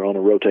and on a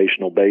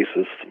rotational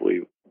basis,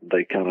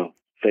 they kind of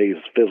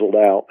fizzled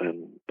out,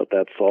 but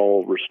that's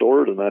all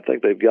restored, and I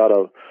think they've got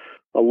a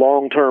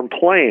long-term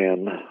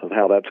plan of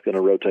how that's going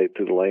to rotate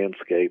through the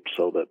landscape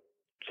so that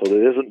it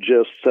isn't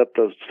just set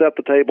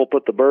the table,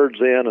 put the birds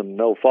in, and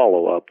no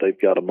follow-up. They've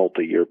got a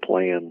multi-year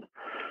plan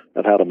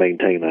of how to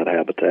maintain that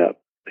habitat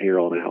here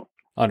on out.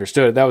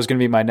 Understood. That was going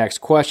to be my next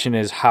question,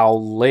 is how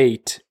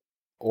late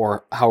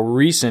or how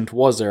recent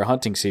was their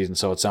hunting season?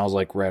 So it sounds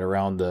like right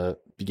around the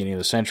beginning of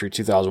the century,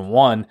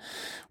 2001,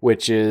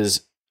 which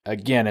is,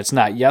 again, it's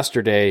not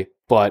yesterday,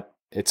 but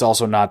it's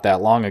also not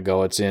that long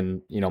ago. It's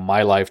in,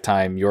 my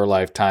lifetime, your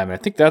lifetime. And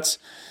I think that's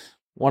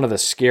one of the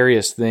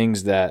scariest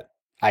things that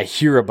I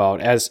hear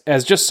about as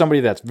just somebody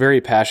that's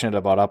very passionate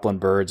about upland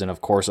birds and,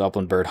 of course,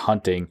 upland bird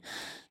hunting,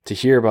 to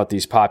hear about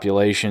these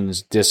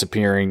populations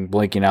disappearing,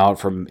 blinking out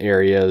from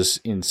areas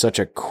in such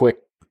a quick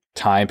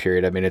time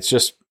period. I mean, it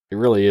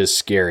really is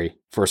scary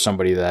for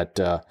somebody that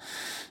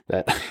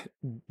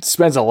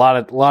spends a lot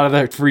of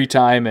their free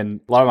time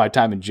and a lot of my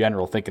time in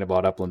general thinking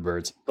about upland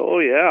birds. Oh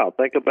yeah,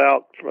 think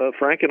about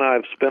Frank and I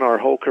have spent our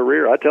whole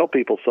career. I tell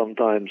people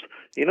sometimes,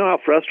 how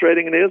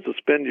frustrating it is to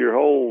spend your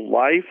whole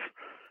life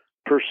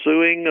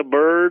pursuing a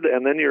bird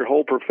and then your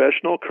whole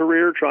professional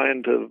career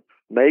trying to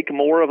make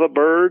more of a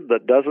bird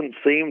that doesn't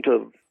seem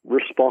to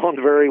respond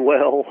very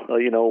well,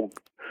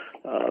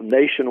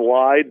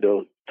 nationwide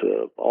to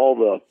to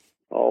all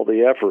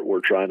the effort we're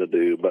trying to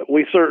do. But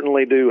we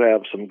certainly do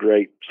have some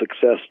great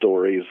success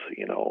stories,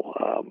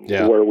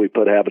 where we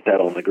put habitat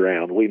on the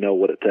ground. We know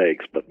what it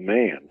takes, but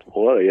man,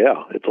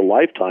 it's a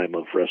lifetime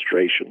of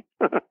frustration.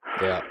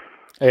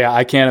 Yeah,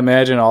 I can't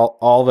imagine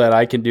all that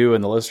I can do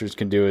and the listeners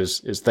can do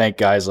is thank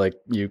guys like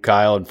you,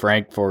 Kyle and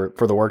Frank, for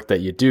the work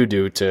that you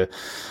do to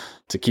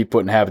keep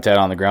putting habitat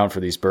on the ground for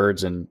these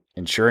birds and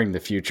ensuring the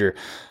future.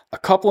 A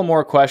couple of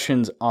more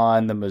questions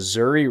on the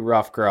Missouri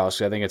ruffed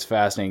grouse. I think it's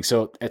fascinating.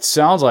 So it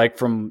sounds like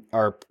from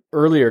our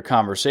earlier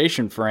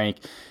conversation, Frank,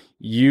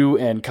 you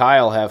and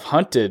Kyle have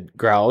hunted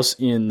grouse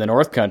in the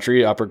North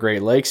Country, Upper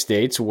Great Lakes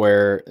states,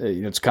 where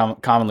it's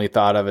commonly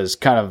thought of as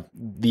kind of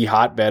the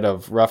hotbed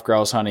of ruffed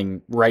grouse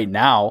hunting right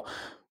now.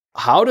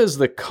 How does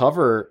the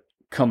cover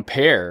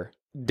compare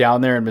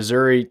down there in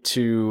Missouri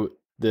to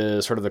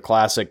the sort of the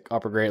classic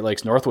Upper Great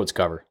Lakes Northwoods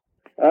cover?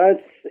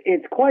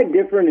 It's quite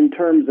different in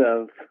terms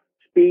of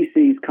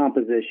species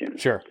composition.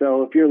 Sure.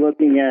 So if you're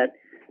looking at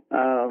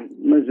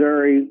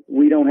Missouri,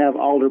 we don't have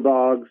alder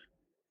bogs.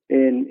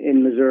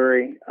 In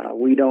Missouri,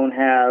 we don't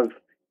have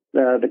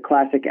the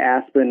classic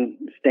aspen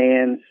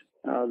stands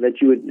that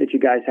you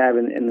guys have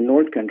in the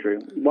North Country.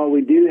 What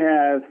we do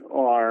have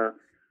are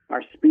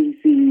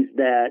species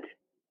that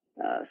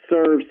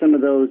serve some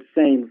of those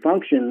same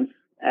functions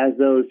as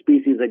those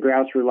species that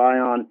grouse rely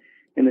on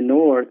in the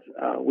North.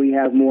 We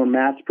have more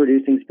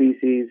mass-producing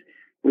species.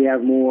 We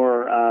have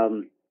more.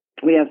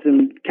 We have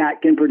some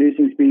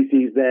catkin-producing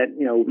species that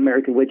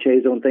American witch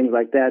hazel and things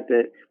like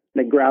that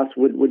grouse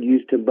would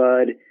use to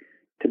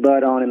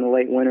bud on in the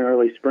late winter,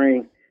 early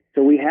spring.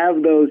 So we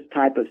have those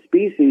type of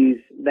species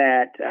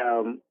that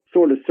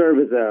sort of serve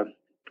as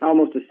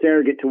almost a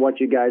surrogate to what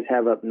you guys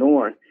have up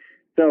north.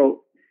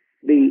 So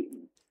the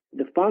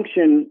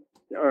function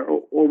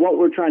or what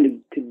we're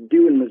trying to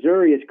do in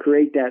Missouri is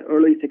create that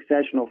early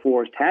successional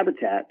forest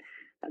habitat,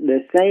 the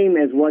same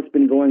as what's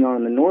been going on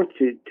in the north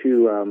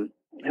to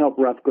help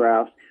ruffed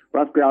grouse.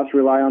 Ruffed grouse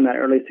rely on that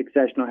early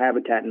successional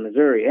habitat in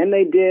Missouri, and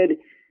they did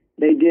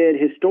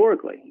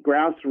historically.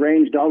 Grouse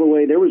ranged all the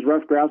way. There was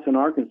ruffed grouse in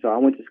Arkansas. I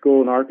went to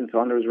school in Arkansas,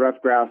 and there was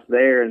ruffed grouse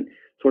there and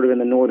sort of in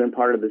the northern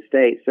part of the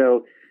state.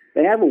 So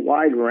they have a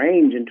wide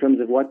range in terms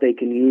of what they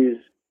can use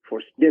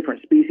for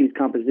different species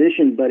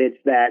composition, but it's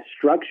that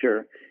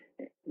structure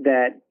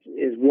that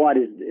is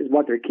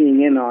what they're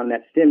keying in on,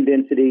 that stem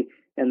density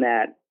and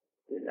that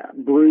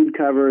brood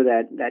cover,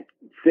 that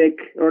thick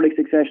early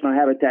successional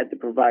habitat that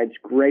provides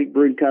great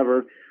brood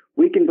cover.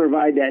 We can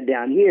provide that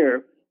down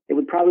here. It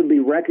would probably be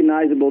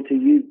recognizable to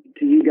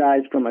you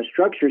guys from a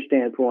structure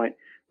standpoint,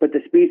 but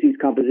the species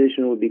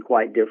composition would be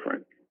quite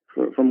different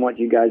from what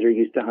you guys are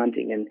used to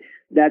hunting. And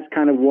that's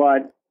kind of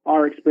what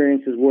our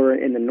experiences were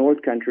in the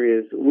North Country.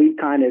 Is we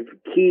kind of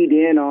keyed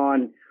in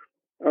on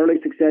early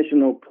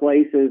successional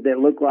places that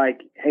look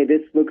like, hey,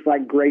 this looks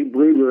like great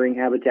brood rearing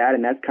habitat,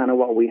 and that's kind of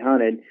what we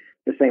hunted.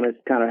 The same as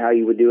kind of how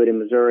you would do it in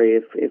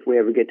Missouri if we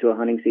ever get to a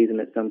hunting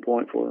season at some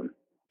point for them.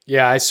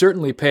 Yeah, I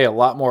certainly pay a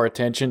lot more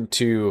attention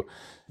to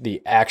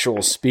the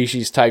actual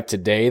species type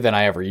today than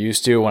I ever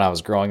used to when I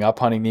was growing up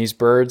hunting these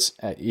birds.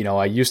 I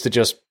used to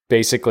just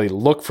basically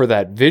look for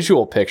that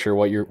visual picture,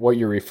 what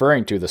you're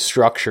referring to, the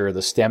structure,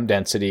 the stem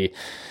density,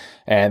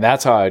 and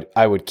that's how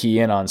I would key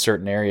in on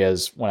certain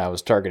areas when I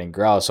was targeting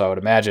grouse. So I would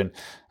imagine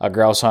a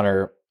grouse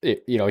hunter,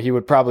 he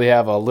would probably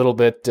have a little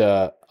bit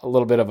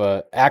of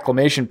a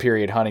acclimation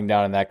period hunting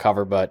down in that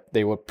cover, but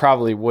they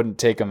wouldn't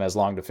take them as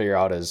long to figure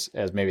out as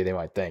maybe they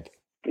might think.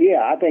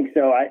 Yeah, I think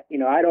so. I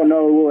don't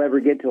know if we'll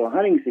ever get to a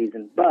hunting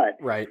season, but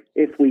right.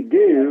 If we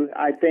do,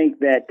 I think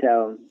that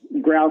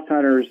grouse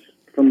hunters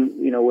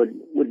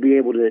would be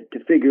able to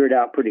figure it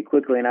out pretty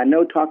quickly. And I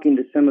know, talking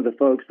to some of the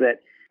folks that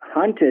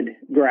hunted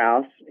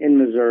grouse in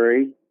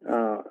Missouri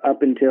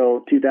up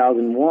until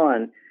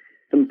 2001,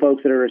 some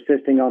folks that are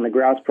assisting on the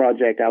grouse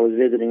project, I was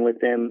visiting with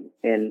them,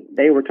 and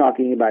they were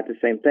talking about the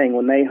same thing.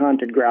 When they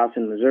hunted grouse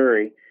in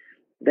Missouri,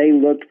 they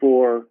looked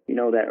for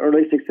that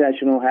early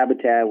successional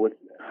habitat with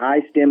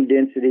high stem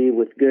density,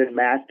 with good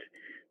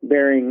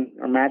mass-bearing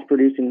or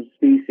mass-producing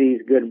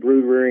species, good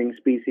brood-rearing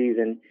species.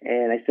 And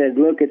I said,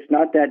 look, it's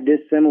not that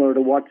dissimilar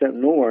to what's up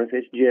north.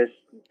 It's just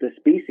the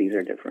species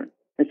are different.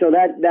 And so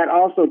that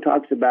also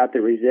talks about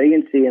the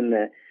resiliency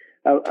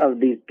of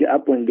these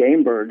upland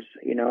game birds.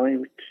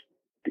 And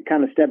to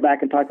kind of step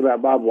back and talk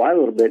about Bob White a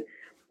little bit,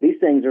 these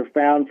things are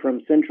found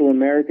from Central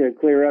America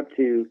clear up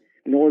to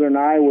northern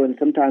Iowa and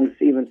sometimes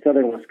even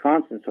southern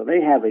Wisconsin. So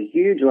they have a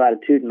huge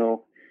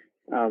latitudinal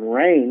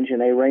range, and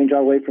they range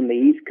all the way from the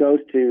East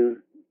Coast to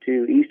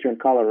eastern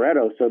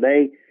Colorado. So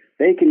they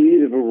can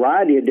use a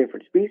variety of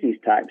different species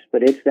types,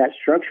 but it's that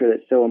structure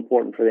that's so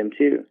important for them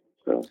too.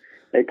 So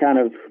they kind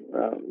of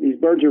these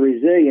birds are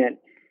resilient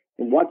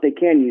in what they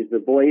can use,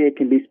 but boy, it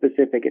can be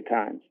specific at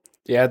times.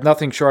 Yeah,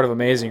 nothing short of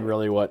amazing,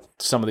 really, what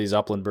some of these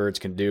upland birds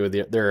can do.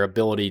 Their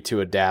ability to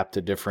adapt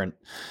to different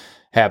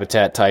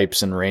habitat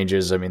types and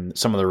ranges. I mean,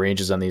 some of the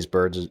ranges on these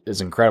birds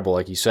is incredible,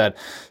 like you said.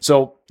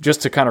 So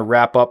just to kind of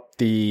wrap up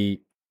the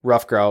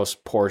ruffed grouse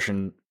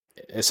portion,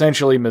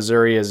 essentially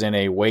Missouri is in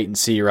a wait and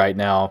see right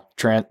now,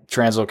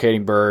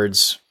 translocating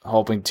birds,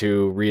 hoping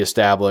to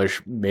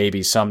reestablish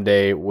maybe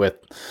someday with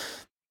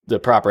the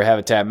proper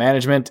habitat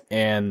management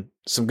and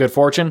some good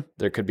fortune.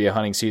 There could be a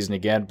hunting season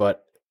again,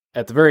 but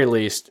at the very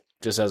least,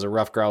 just as a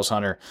ruffed grouse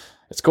hunter,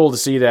 it's cool to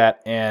see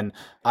that. And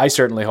I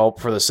certainly hope,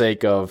 for the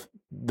sake of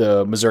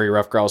the Missouri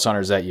ruffed grouse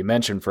hunters that you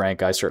mentioned,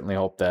 Frank, I certainly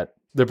hope that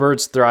the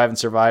birds thrive and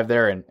survive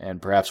there,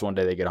 and perhaps one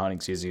day they get a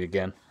hunting season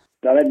again.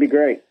 No, that'd be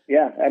great.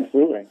 Yeah,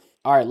 absolutely.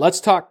 All right, let's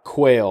talk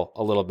quail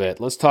a little bit.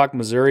 Let's talk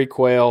Missouri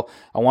quail.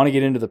 I want to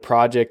get into the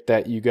project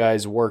that you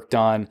guys worked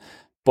on,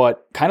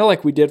 but kind of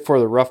like we did for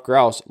the ruffed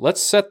grouse,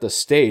 let's set the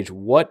stage.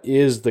 What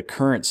is the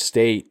current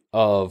state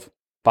of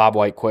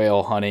bobwhite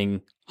quail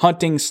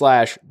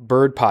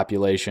hunting/bird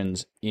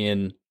populations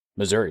in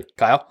Missouri?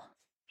 Kyle?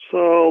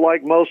 So,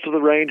 like most of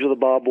the range of the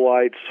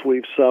bobwhites,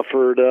 we've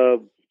suffered,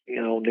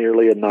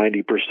 nearly a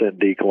 90%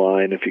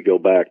 decline if you go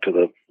back to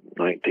the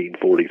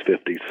 1940s,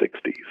 50s,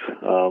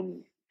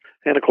 60s.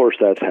 And of course,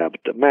 that's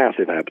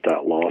massive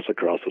habitat loss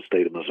across the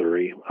state of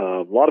Missouri.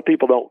 A lot of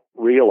people don't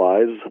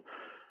realize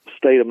the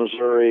state of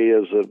Missouri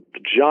is a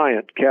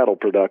giant cattle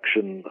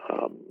production,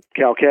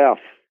 cow-calf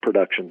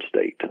production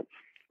state.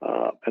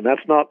 And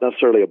that's not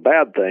necessarily a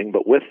bad thing,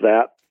 but with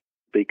that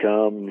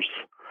becomes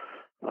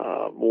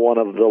one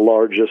of the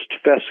largest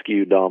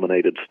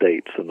fescue-dominated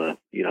states in the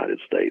United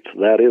States.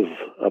 That is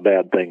a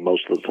bad thing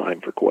most of the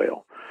time for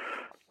quail.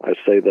 I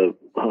say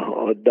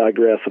I'll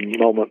digress in a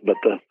moment, but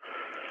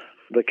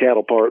the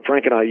cattle part,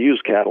 Frank and I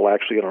use cattle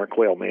actually in our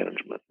quail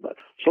management. But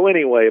so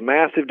anyway,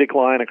 massive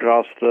decline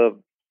across the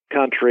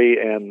country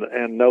and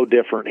no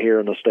different here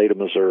in the state of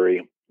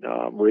Missouri.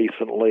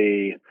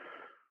 Recently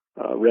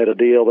read a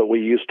deal that we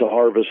used to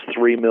harvest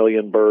 3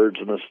 million birds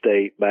in the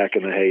state back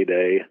in the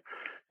heyday.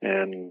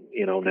 And,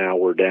 now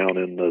we're down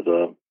into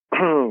the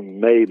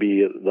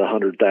maybe the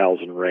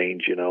 100,000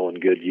 range, in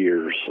good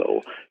years.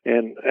 So,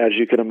 and as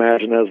you can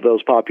imagine, as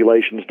those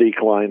populations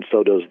decline,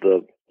 so does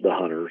the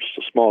hunters.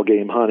 So small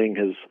game hunting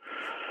has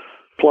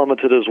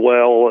plummeted as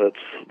well.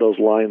 Those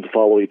lines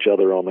follow each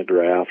other on the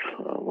graph.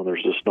 When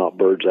there's just not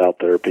birds out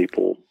there,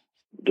 people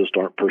just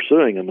aren't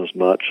pursuing them as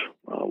much.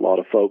 A lot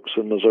of folks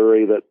in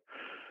Missouri that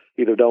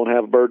either don't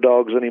have bird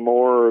dogs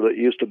anymore or that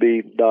used to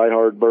be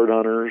diehard bird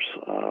hunters,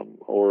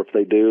 or if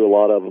they do, a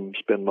lot of them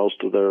spend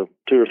most of their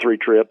 2 or 3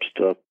 trips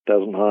to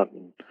pheasant hunt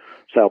in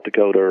South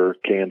Dakota or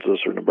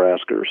Kansas or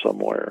Nebraska or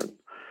somewhere, and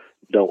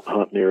don't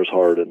hunt near as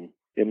hard in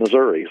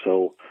Missouri.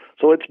 So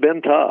it's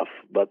been tough,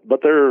 but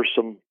there are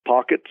some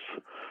pockets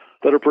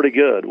that are pretty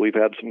good. We've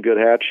had some good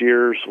hatch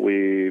years.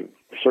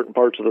 Certain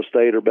parts of the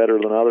state are better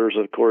than others,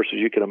 of course, as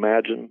you can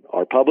imagine.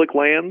 Our public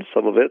lands,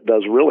 some of it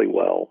does really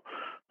well.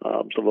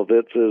 Some of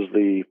it is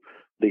the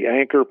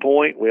anchor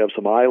point. We have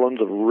some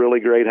islands of really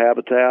great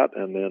habitat,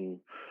 and then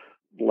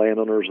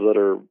landowners that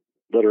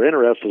are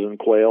interested in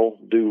quail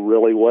do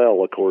really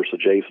well, of course,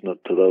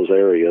 adjacent to those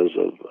areas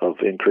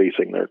of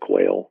increasing their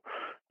quail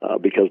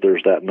because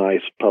there's that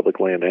nice public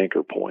land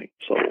anchor point.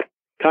 So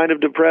kind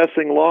of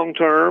depressing long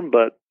term,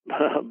 but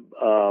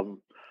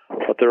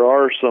there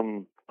are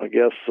some, I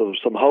guess,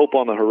 some hope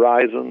on the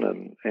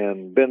horizon,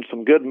 and been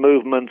some good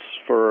movements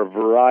for a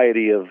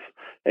variety of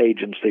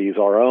agencies.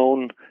 Our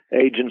own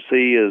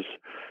agency is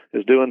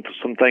doing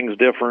some things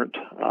different.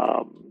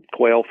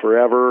 Quail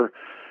Forever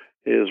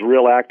is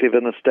real active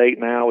in the state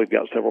now. We've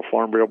got several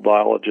farm bureau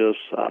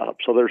biologists.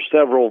 So there's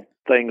several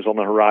things on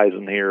the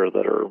horizon here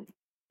that are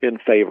in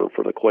favor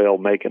for the quail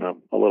making a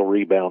little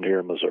rebound here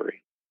in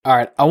Missouri. All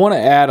right. I want to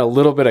add a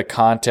little bit of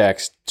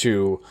context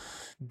to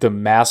the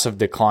massive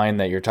decline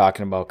that you're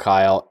talking about,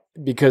 Kyle,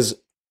 because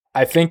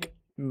I think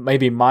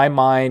maybe my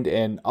mind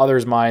and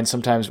others' minds,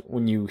 sometimes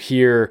when you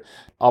hear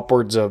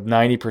upwards of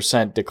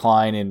 90%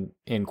 decline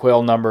in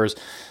quail numbers,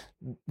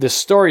 the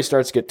story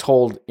starts to get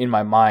told in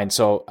my mind.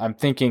 So I'm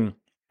thinking,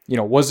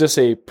 was this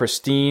a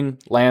pristine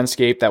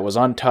landscape that was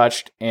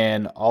untouched,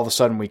 and all of a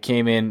sudden we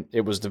came in,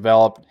 it was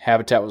developed,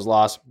 habitat was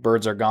lost,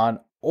 birds are gone?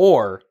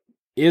 Or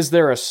is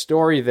there a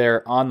story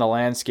there on the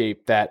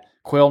landscape that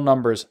quail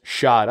numbers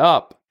shot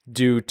up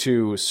due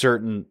to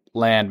certain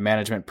land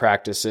management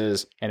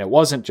practices, and it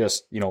wasn't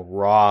just,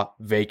 raw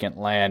vacant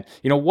land?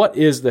 What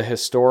is the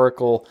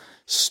historical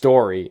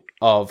story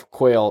of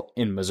quail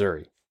in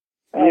Missouri?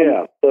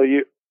 Yeah, so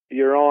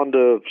you're on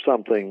to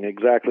something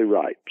exactly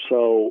right.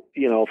 So,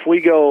 if we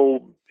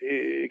go,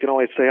 you can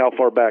always say, how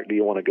far back do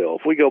you want to go?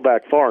 If we go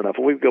back far enough,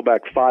 if we go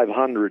back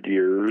 500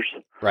 years,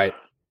 right,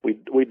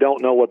 we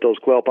don't know what those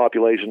quail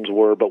populations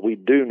were, but we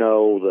do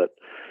know that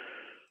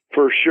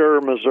for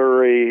sure,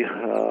 Missouri,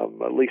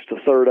 at least a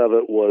third of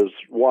it was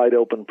wide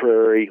open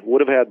prairie,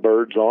 would have had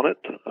birds on it.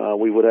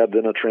 We would have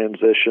been a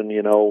transition,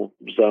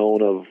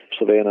 zone of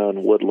savanna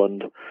and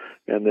woodland,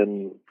 and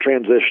then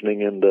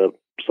transitioning into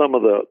some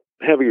of the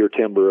heavier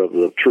timber of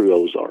the true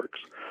Ozarks,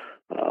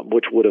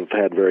 which would have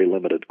had very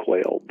limited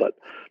quail.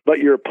 But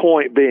your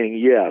point being,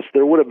 yes,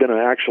 there would have been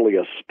actually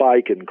a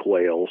spike in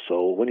quail.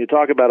 So when you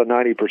talk about a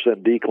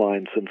 90%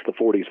 decline since the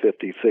 40s,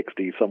 50s,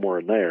 60s, somewhere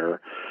in there,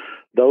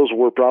 those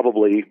were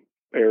probably,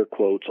 air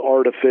quotes,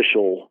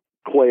 artificial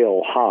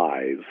quail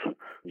highs.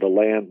 The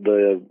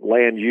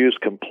land use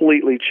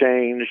completely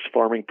changed.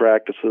 Farming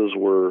practices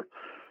were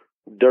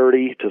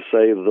dirty, to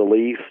say the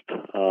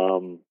least,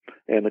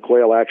 and the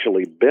quail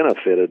actually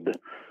benefited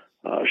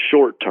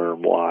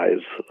short-term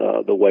wise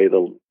the way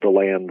the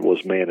land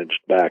was managed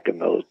back in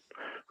the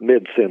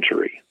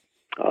mid-century.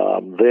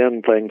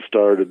 Then things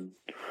started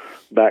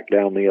back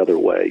down the other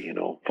way.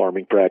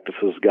 Farming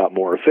practices got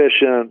more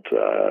efficient,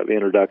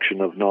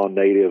 introduction of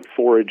non-native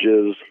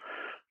forages,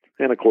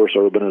 and of course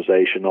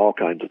urbanization, all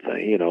kinds of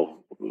things.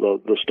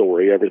 The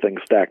story, everything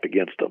stacked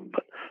against them.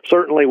 But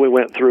certainly we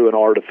went through an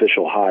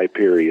artificial high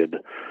period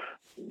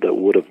that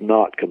would have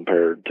not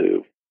compared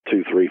to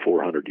 200,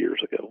 400 years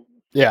ago.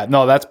 Yeah,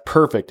 no, that's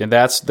perfect. And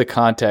that's the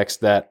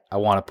context that I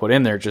want to put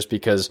in there, just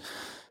because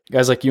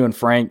guys like you and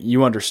Frank,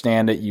 you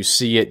understand it, you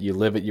see it, you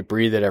live it, you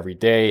breathe it every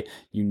day,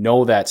 you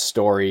know that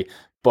story.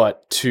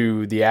 But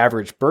to the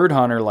average bird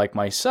hunter like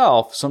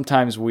myself,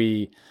 sometimes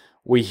we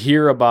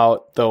hear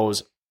about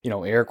those,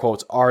 air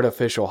quotes,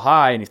 artificial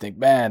high, and you think,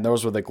 man,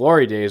 those were the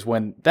glory days,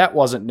 when that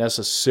wasn't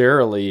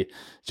necessarily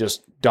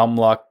just dumb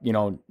luck,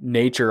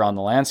 nature on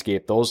the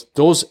landscape. Those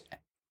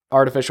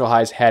artificial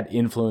highs had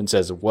influence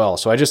as well.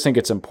 So I just think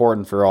it's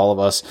important for all of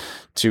us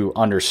to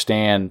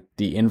understand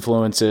the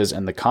influences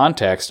and the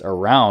context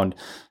around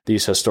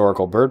these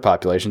historical bird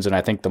populations. And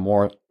I think the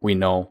more we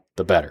know,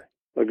 the better.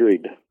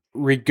 Agreed.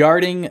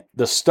 Regarding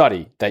the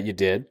study that you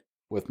did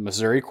with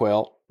Missouri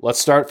quail, let's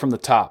start from the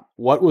top.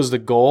 What was the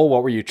goal?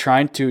 What were you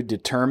trying to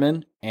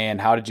determine?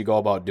 And how did you go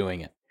about doing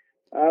it?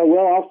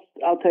 Well,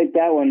 I'll take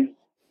that one.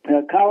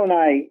 Kyle and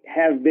I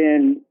have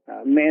been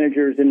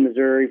managers in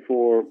Missouri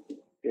for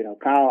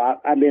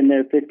Kyle, I've been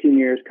there 15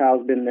 years.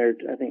 Kyle's been there,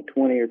 I think,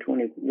 20 or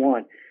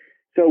 21.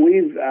 So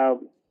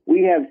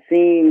we have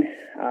seen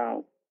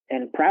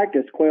and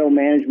practiced quail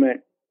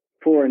management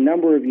for a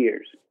number of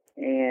years,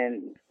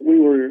 and we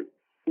were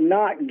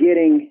not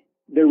getting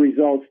the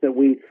results that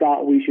we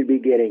thought we should be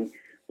getting.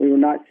 We were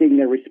not seeing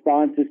the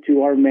responses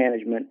to our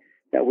management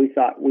that we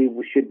thought we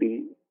should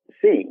be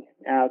seeing.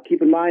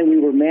 Keep in mind, we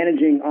were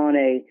managing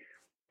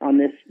on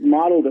this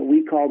model that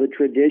we call the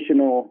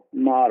traditional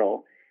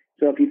model.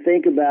 So if you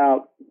think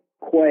about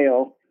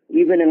quail,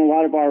 even in a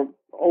lot of our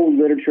old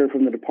literature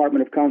from the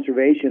Department of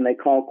Conservation, they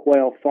call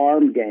quail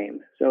farm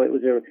game. So it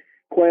was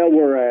quail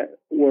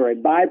were a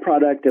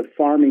byproduct of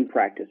farming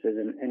practices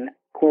and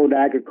quote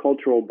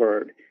agricultural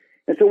bird.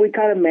 And so we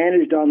kind of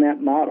managed on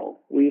that model.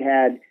 We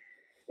had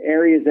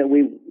areas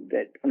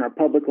that on our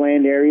public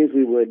land areas,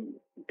 we would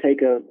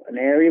take an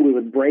area, we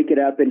would break it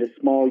up into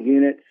small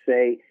units,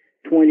 say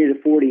 20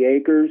 to 40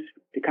 acres,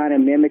 to kind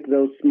of mimic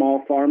those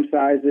small farm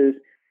sizes.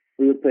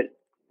 We would put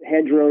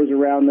hedgerows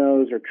around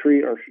those, or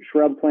tree or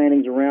shrub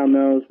plantings around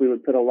those. We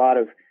would put a lot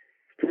of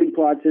food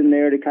plots in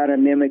there to kind of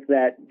mimic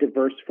that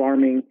diverse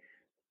farming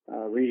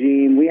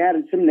regime. We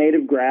added some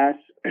native grass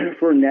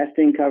for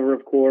nesting cover,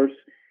 of course,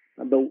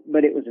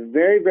 but it was a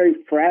very, very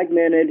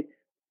fragmented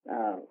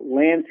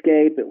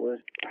landscape. It was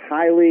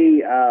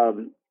highly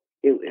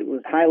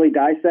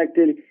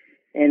dissected,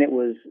 and it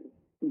was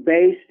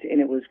based, and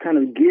it was kind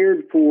of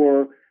geared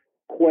for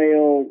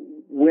quail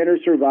winter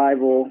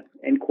survival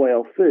and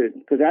quail food,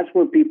 because that's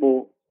where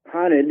people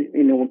hunted.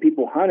 When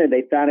people hunted,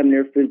 they found them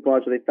near food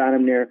plots, or they found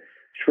them near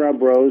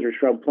shrub rows or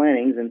shrub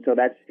plantings, and so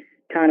that's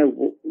kind of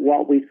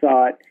what we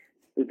thought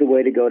was the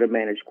way to go to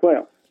manage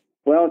quail.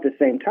 Well, at the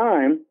same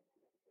time,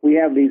 we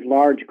have these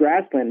large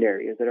grassland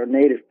areas that are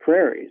native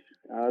prairies.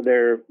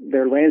 They're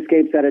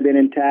landscapes that have been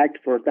intact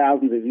for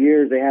thousands of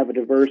years. They have a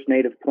diverse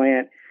native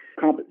plant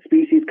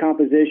species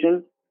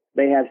composition.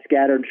 They have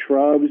scattered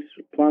shrubs,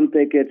 plum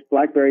thickets,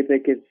 blackberry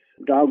thickets,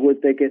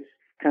 dogwood thickets.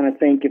 Kind of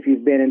think if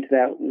you've been into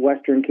that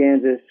western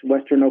Kansas,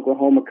 western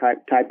Oklahoma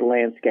type of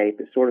landscape,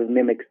 it sort of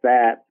mimics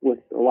that with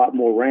a lot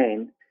more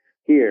rain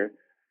here.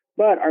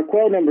 But our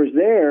quail numbers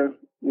there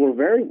were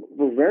very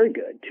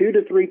good, 2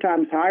 to 3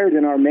 times higher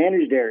than our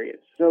managed areas.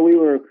 So we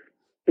were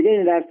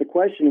beginning to ask the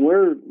question: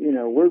 we're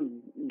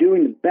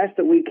doing the best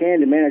that we can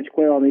to manage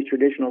quail on these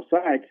traditional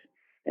sites,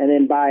 and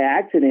then by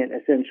accident,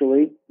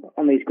 essentially,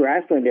 on these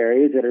grassland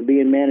areas that are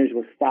being managed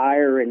with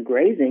fire and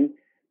grazing,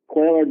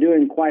 quail are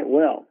doing quite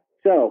well.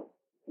 So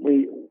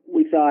we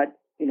thought,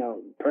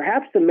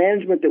 perhaps the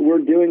management that we're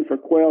doing for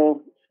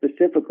quail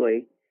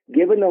specifically,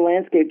 given the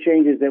landscape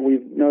changes that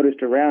we've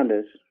noticed around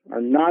us,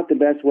 are not the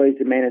best ways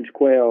to manage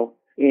quail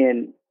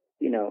in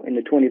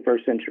the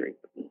 21st century.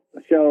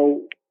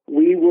 So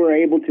we were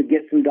able to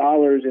get some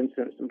dollars and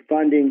some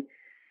funding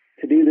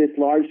to do this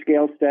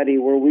large-scale study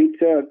where we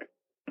took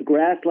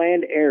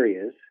grassland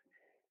areas.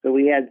 So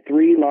we had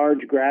 3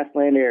 large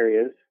grassland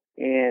areas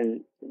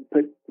and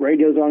put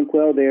radios on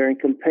quail there and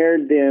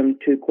compared them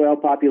to quail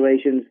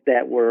populations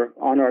that were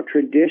on our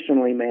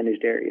traditionally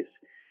managed areas.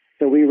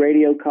 So we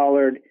radio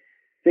collared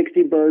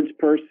 60 birds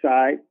per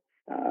site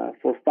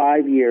for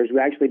 5 years. We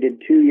actually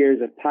did 2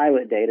 years of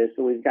pilot data,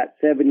 so we've got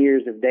 7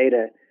 years of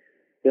data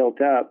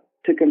built up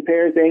to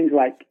compare things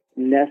like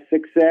nest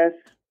success,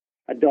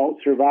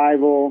 adult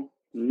survival,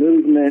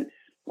 movements,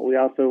 We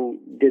also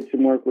did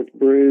some work with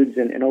broods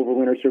and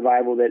overwinter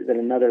survival that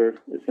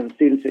some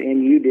students at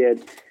NU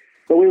did.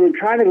 But we were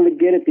trying to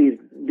get at these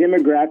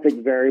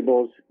demographic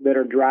variables that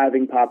are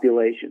driving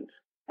populations.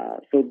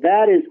 So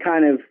that is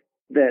kind of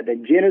the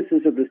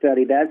genesis of the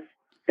study.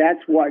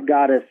 That's what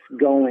got us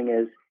going,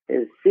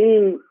 is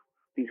seeing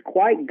these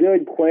quite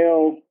good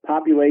quail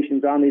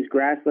populations on these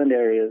grassland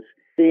areas,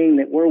 seeing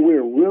that where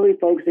we're really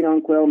focusing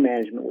on quail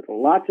management with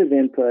lots of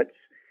inputs,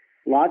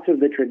 lots of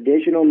the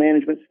traditional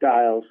management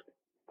styles,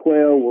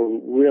 quail were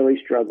really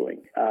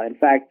struggling. In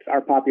fact,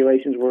 our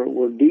populations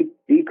were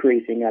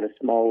decreasing at a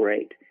small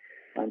rate.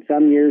 On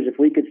some years, if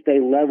we could stay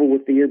level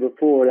with the year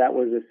before, that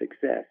was a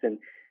success. And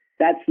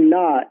that's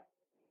not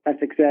a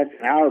success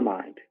in our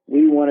mind.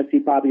 We want to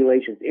see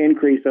populations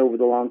increase over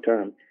the long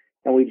term,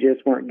 and we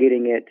just weren't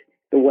getting it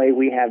the way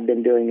we have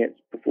been doing it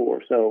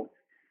before. So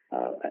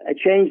a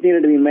change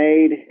needed to be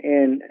made,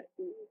 and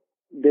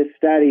this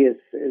study is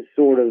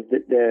sort of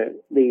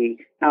the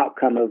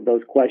outcome of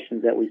those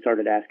questions that we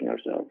started asking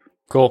ourselves.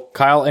 Cool.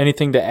 Kyle,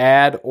 anything to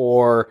add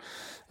or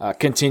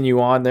continue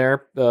on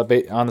there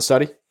on the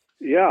study?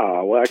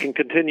 Yeah, well, I can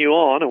continue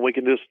on, and we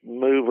can just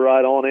move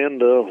right on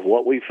into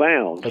what we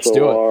found. Let's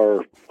do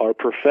it. Our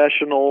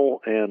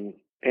professional and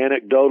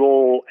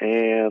anecdotal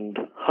and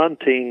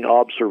hunting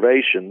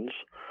observations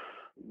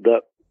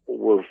that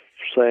were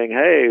saying,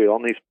 hey,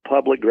 on these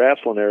public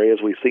grassland areas,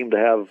 we seem to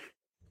have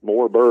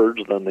more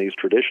birds than these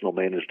traditional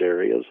managed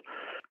areas.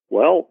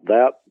 Well,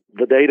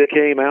 the data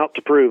came out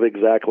to prove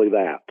exactly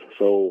that.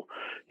 So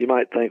you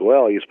might think,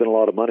 well, you spent a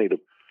lot of money to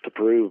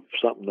prove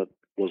something that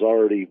was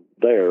already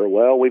there.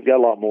 Well, we've got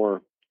a lot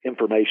more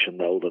information,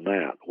 though, than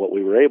that. What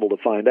we were able to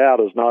find out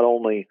is not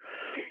only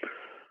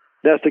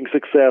nesting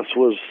success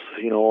was,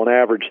 on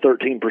average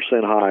 13%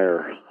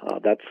 higher.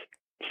 That's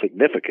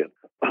significant.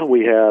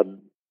 We had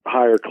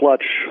higher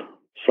clutch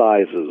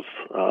sizes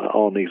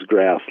on these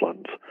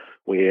grasslands.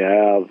 We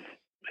have,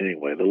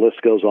 anyway, the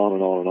list goes on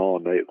and on and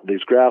on.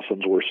 These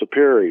grasslands were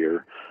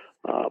superior,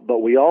 but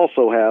we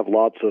also have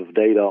lots of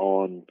data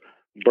on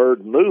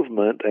bird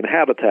movement and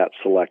habitat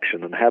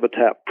selection and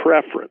habitat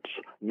preference,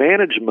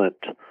 management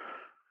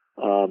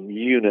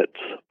unit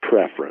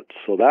preference.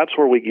 So that's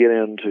where we get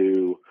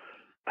into,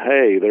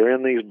 hey, they're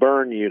in these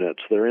burn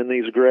units, they're in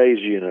these graze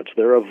units,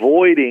 they're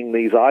avoiding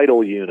these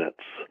idle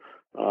units,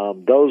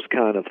 those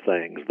kind of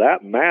things.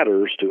 That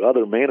matters to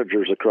other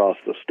managers across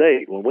the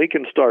state. When we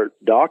can start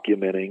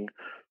documenting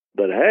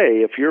that,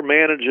 hey, if you're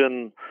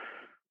managing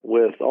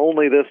with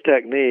only this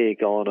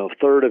technique on a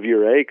third of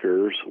your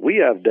acres, we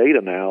have data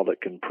now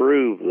that can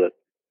prove that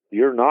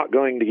you're not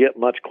going to get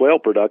much quail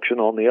production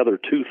on the other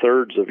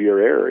 2/3 of your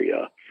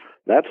area.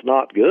 That's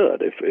not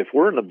good. If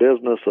we're in the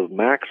business of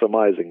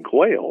maximizing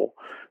quail,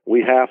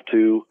 we have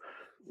to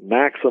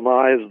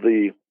maximize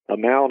the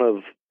amount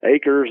of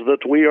acres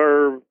that we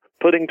are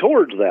putting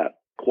towards that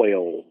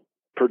quail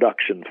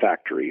production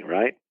factory,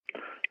 right?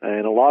 And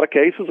in a lot of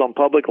cases on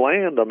public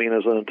land, I mean,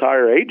 as an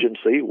entire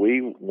agency,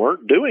 we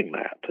weren't doing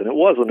that. And it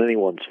wasn't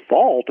anyone's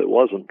fault. It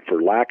wasn't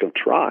for lack of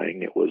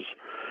trying. It was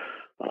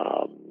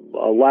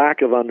a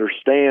lack of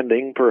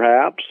understanding,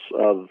 perhaps,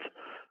 of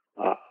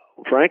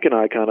Frank and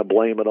I kind of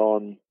blame it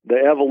on the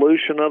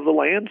evolution of the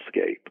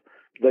landscape.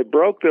 They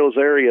broke those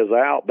areas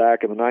out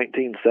back in the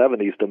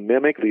 1970s to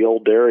mimic the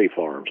old dairy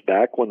farms,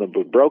 back when the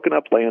broken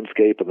up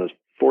landscape in the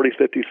 40s,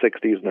 50s,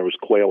 60s, and there was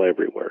quail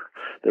everywhere.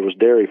 There was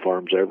dairy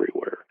farms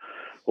everywhere.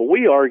 Well,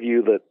 we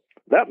argue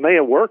that may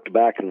have worked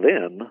back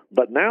then,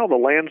 but now the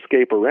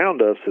landscape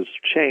around us has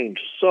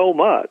changed so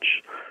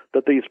much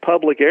that these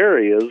public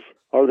areas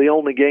are the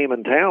only game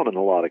in town in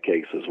a lot of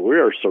cases. We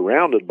are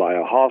surrounded by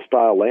a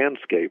hostile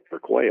landscape for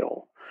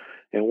quail.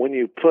 And when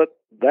you put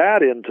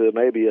that into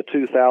maybe a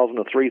 2,000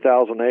 to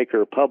 3,000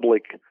 acre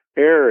public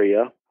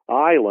area,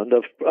 island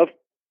of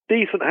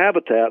decent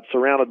habitat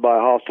surrounded by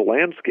a hostile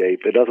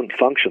landscape, it doesn't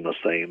function the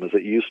same as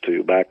it used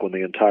to back when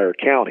the entire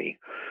county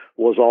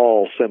was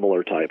all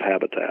similar type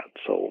habitat.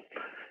 So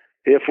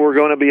if we're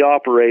going to be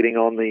operating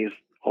on these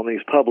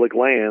public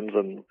lands,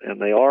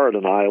 and they are at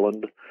an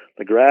island,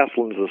 the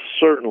grasslands is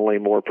certainly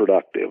more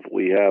productive.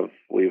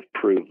 We've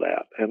proved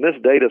that. And this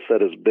data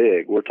set is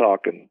big. We're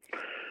talking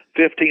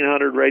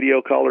 1,500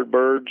 radio collared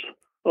birds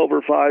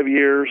over 5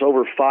 years,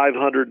 over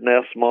 500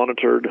 nests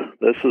monitored.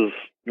 This is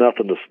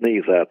nothing to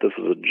sneeze at. This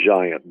is a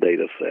giant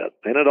data set.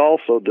 And it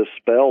also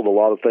dispelled a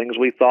lot of things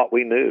we thought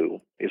we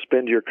knew. You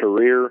spend your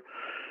career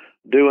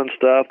doing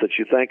stuff that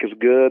you think is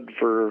good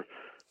for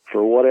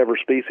whatever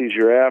species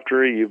you're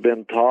after. You've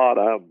been taught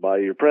by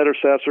your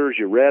predecessors,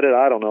 you read it,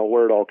 I don't know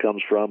where it all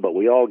comes from, but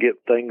we all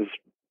get things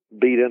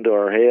beat into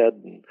our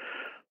head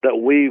that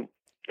we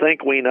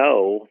think we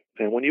know.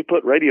 And when you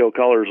put radio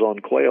collars on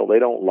quail, they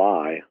don't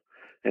lie.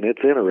 And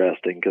it's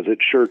interesting because it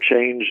sure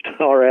changed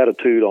our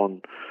attitude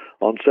on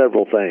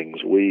several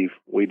things. We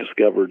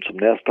discovered some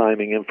nest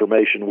timing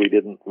information we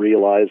didn't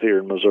realize here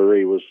in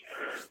Missouri was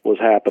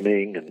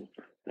happening,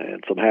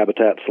 and some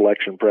habitat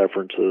selection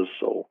preferences.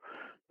 So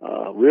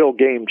real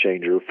game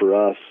changer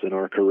for us in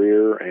our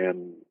career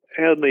and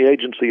the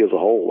agency as a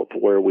whole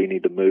of where we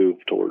need to move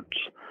towards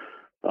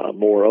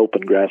more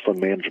open grassland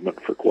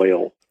management for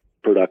quail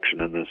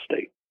production in this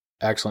state.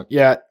 Excellent.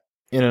 Yeah,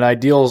 in an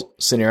ideal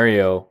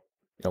scenario,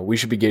 we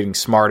should be getting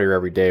smarter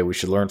every day. We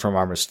should learn from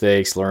our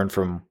mistakes, learn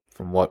from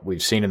what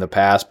we've seen in the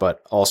past,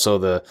 but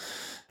also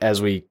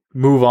as we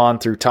move on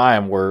through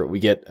time, where we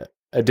get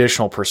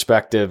additional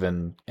perspective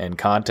and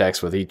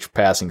context with each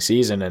passing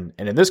season. And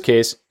in this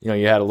case, you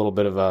had a little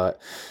bit of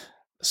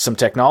some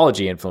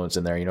technology influence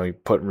in there. You're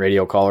putting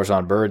radio collars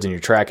on birds and you're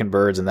tracking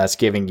birds, and that's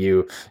giving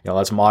you,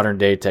 that's modern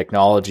day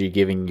technology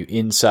giving you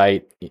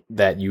insight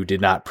that you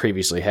did not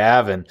previously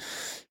have. And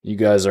you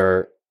guys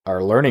are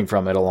learning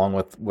from it along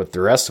with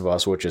the rest of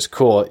us, which is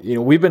cool.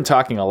 We've been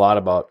talking a lot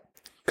about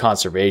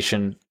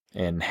conservation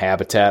and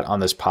habitat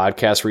on this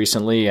podcast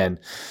recently, and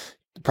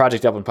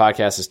Project Upland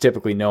Podcast is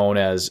typically known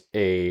as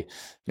it's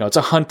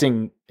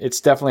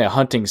definitely a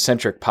hunting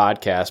centric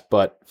podcast.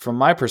 But from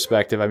my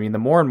perspective, the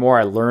more and more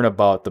I learn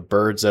about the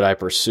birds that I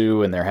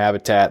pursue and their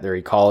habitat, their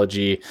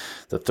ecology,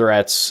 the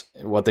threats,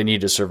 what they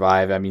need to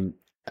survive,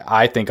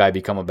 I think I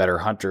become a better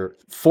hunter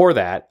for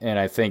that. And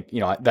I think,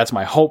 that's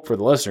my hope for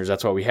the listeners.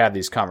 That's why we have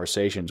these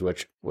conversations,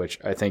 which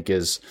I think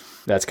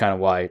that's kind of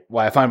why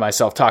I find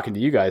myself talking to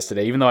you guys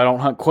today, even though I don't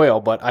hunt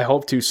quail, but I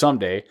hope to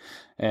someday.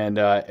 And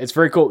it's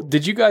very cool.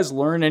 Did you guys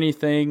learn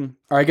anything?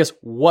 Or I guess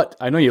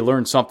I know you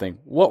learned something.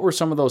 What were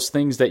some of those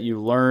things that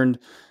you learned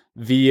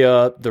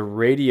via the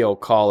radio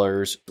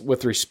collars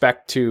with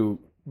respect to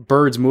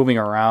birds moving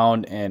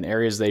around and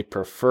areas they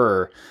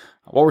prefer?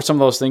 What were some of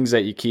those things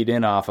that you keyed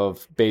in off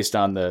of based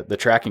on the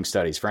tracking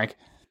studies, Frank?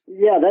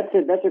 Yeah,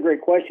 that's a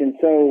great question.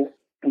 So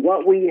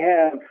what we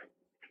have,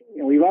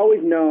 we've always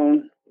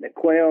known that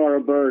quail are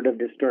a bird of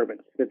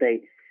disturbance, that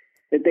they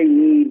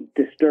need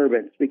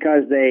disturbance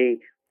because they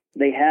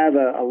have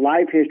a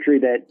life history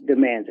that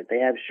demands it. They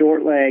have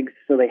short legs,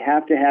 so they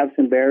have to have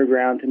some bare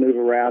ground to move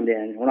around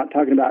in. We're not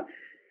talking about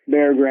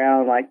bare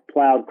ground like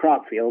plowed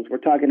crop fields. We're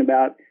talking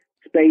about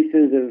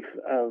spaces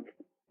of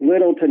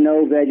little to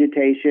no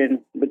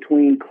vegetation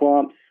between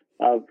clumps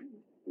of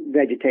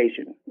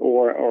vegetation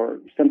or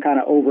some kind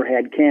of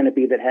overhead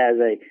canopy that has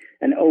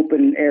an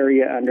open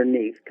area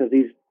underneath. Because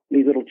these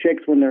little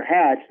chicks, when they're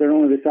hatched, they're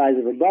only the size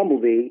of a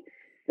bumblebee.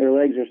 Their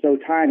legs are so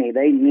tiny,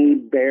 they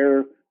need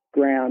bare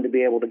ground to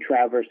be able to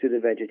traverse through the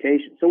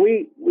vegetation. So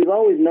we've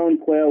always known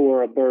quail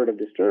were a bird of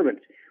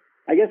disturbance.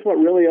 I guess what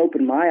really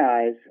opened my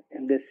eyes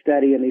in this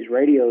study and these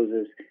radios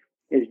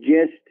is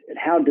just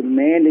how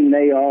demanding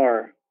they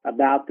are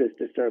about this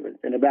disturbance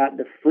and about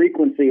the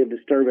frequency of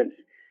disturbance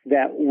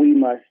that we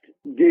must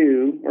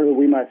do or that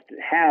we must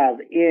have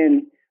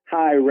in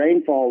high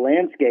rainfall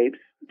landscapes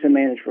to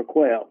manage for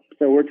quail.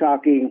 So we're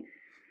talking,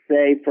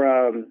 say,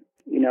 from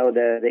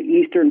the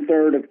eastern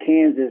third of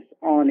Kansas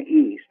on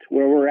east,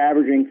 where we're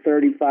averaging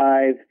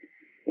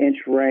 35-inch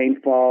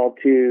rainfall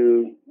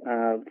to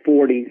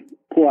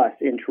 40-plus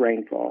inch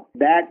rainfall.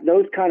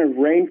 Those kind of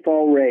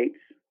rainfall rates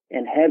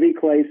and heavy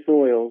clay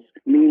soils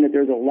mean that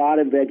there's a lot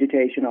of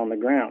vegetation on the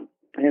ground.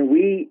 And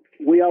we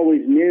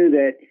always knew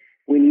that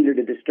we needed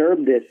to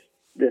disturb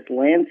this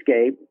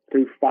landscape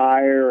through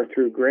fire or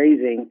through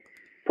grazing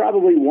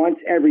probably once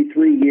every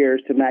 3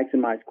 years to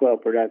maximize quail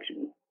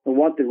production. And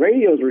what the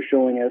radios were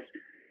showing us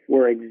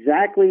were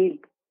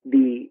exactly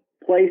the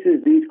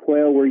places these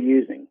quail were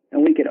using.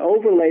 And we could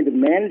overlay the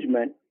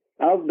management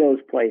of those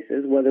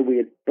places, whether we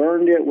had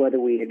burned it,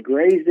 whether we had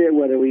grazed it,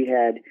 whether we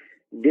had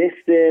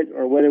disced it,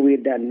 or whether we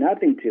had done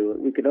nothing to it.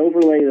 We could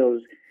overlay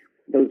those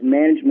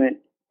management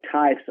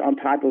types on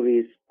top of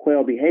these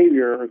quail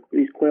behavior or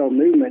these quail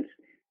movements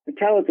and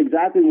tell us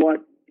exactly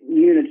what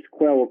units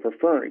quail were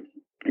preferring.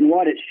 And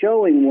what it's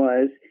showing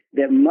was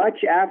that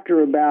much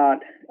after about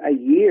a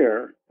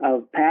year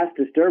of past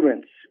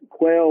disturbance,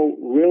 quail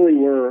really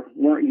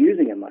weren't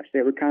using it much.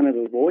 They were kind of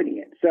avoiding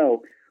it.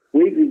 So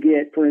we could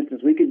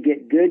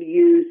get good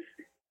use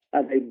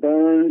of a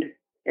burned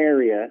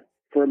area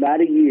for about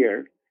a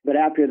year, but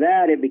after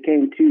that it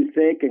became too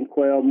thick and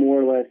quail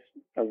more or less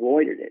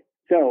avoided it.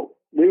 So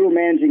we were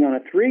managing on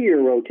a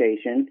 3-year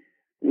rotation.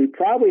 We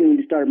probably need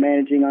to start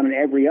managing on an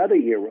every other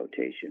year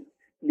rotation.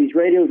 These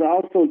radios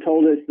also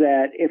told us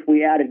that if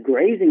we added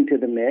grazing to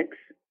the mix,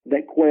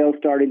 that quail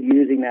started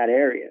using that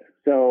area.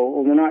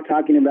 So we're not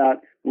talking about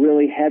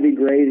really heavy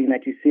grazing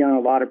that you see on a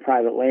lot of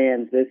private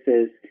lands. This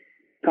is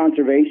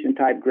conservation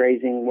type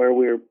grazing where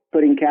we're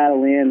putting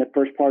cattle in the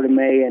first part of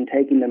May and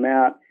taking them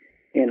out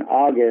in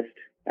August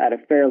at a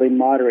fairly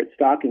moderate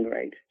stocking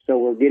rate. So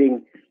we're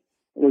getting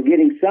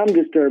some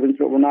disturbance,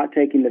 but we're not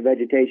taking the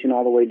vegetation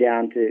all the way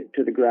down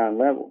to the ground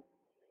level.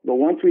 But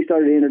once we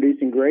started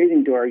introducing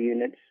grazing to our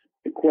units,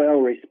 the quail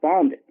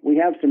responded. We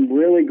have some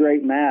really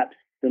great maps,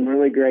 some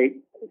really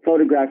great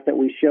photographs that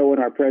we show in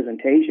our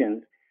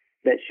presentations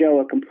that show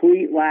a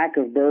complete lack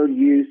of bird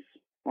use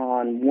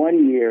on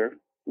 1 year.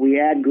 We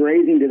add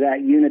grazing to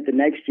that unit the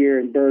next year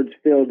and birds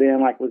filled in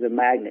like it was a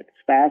magnet.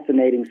 It's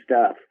fascinating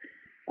stuff.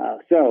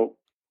 So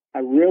I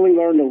really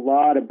learned a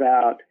lot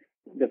about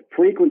the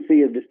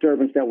frequency of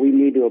disturbance that we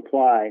need to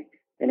apply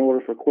in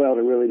order for quail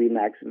to really be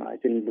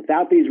maximized. And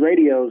without these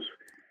radios,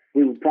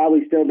 we would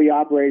probably still be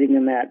operating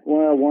in that,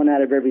 well, 1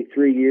 out of every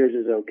 3 years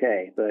is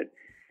okay. But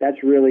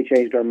that's really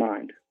changed our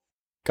mind.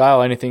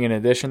 Kyle, anything in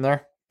addition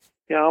there?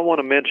 Yeah, I want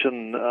to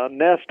mention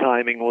nest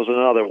timing was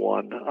another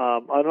one.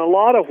 And a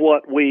lot of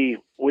what we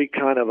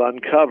kind of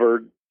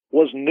uncovered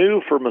was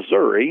new for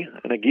Missouri.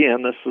 And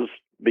again, this is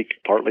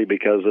partly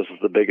because this is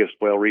the biggest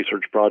quail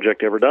research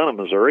project ever done in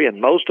Missouri, and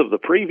most of the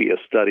previous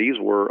studies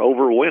were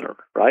over winter,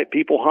 right?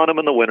 People hunt them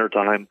in the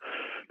wintertime.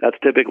 That's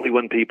typically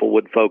when people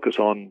would focus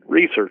on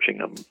researching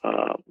them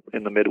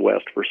in the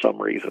Midwest for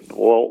some reason.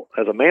 Well,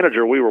 as a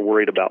manager, we were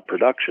worried about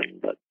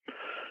production, but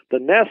the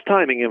nest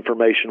timing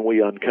information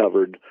we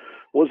uncovered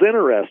was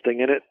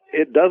interesting, and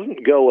it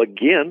doesn't go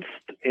against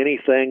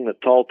anything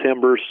that Tall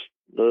Timbers,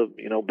 the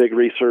big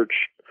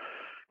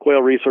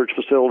quail research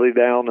facility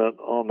down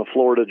on the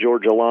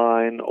Florida-Georgia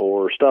line,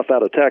 or stuff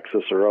out of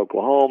Texas or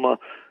Oklahoma.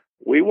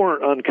 We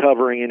weren't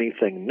uncovering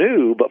anything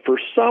new, but for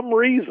some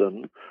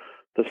reason,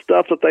 the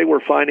stuff that they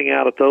were finding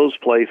out at those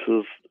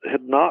places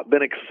had not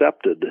been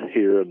accepted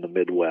here in the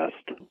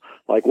Midwest.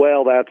 Like,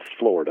 well, that's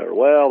Florida, or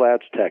well,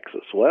 that's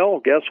Texas.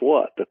 Well, guess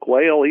what? The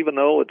quail, even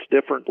though it's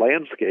different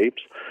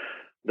landscapes,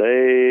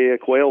 a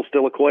quail's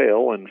still a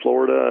quail, and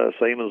Florida,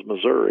 same as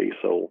Missouri.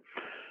 So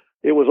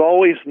it was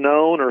always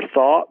known or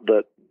thought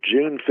that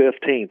June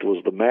 15th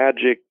was the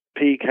magic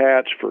peak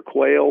hatch for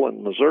quail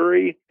in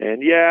Missouri.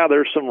 And yeah,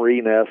 there's some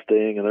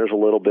re-nesting and there's a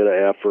little bit of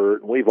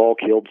effort. We've all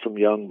killed some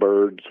young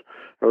birds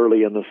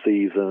early in the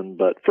season,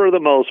 but for the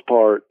most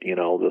part,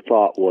 the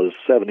thought was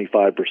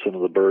 75%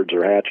 of the birds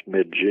are hatched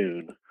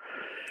mid-June.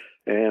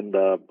 And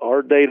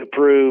our data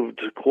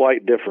proved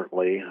quite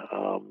differently.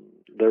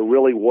 There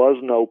really was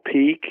no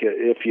peak.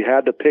 If you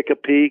had to pick a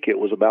peak, it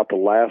was about the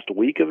last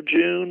week of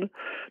June,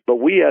 but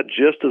we had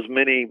just as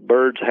many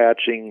birds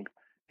hatching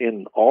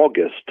in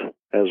August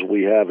as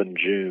we have in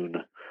June.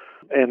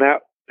 And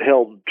that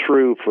held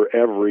true for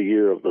every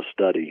year of the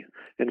study.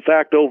 In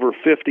fact, over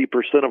 50%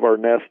 of our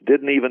nests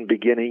didn't even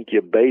begin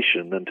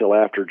incubation until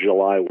after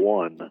July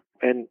 1.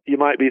 And you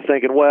might be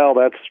thinking, well,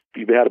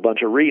 you've had a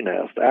bunch of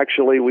re-nest.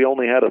 Actually, we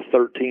only had a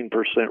 13%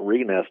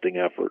 re-nesting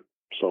effort.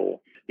 So,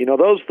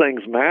 those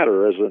things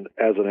matter as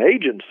an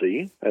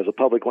agency, as a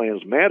public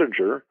lands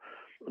manager,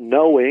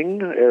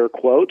 knowing, air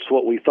quotes,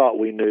 what we thought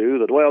we knew,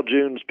 that, well,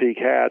 June's peak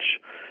hatch.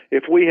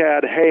 If we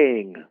had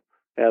haying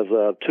as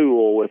a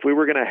tool, if we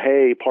were going to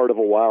hay part of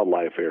a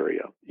wildlife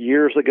area,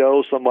 years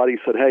ago somebody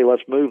said, hey,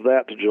 let's move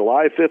that to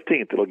July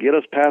 15th. It'll get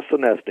us past the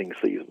nesting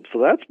season. So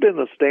that's been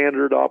the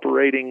standard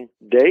operating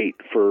date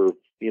for,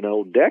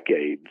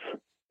 decades.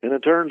 And it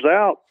turns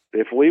out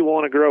if we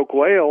want to grow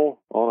quail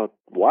on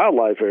a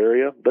wildlife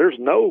area, there's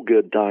no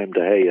good time to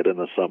hay it in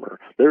the summer.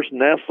 There's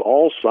nests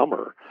all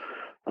summer.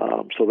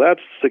 So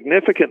that's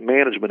significant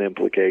management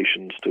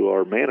implications to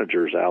our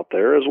managers out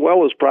there, as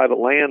well as private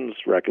lands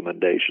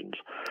recommendations.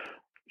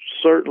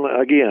 Certainly,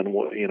 again,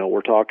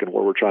 we're talking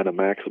where we're trying to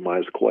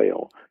maximize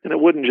quail. And it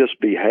wouldn't just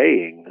be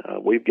haying.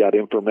 We've got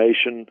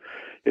information.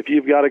 If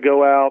you've got to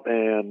go out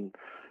and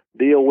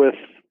deal with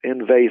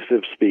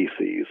invasive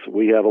species,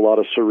 we have a lot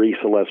of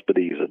Cerisa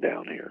lespedeza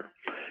down here.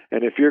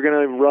 And if you're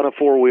going to run a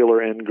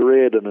four-wheeler and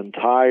grid an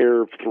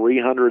entire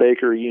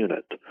 300-acre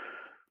unit,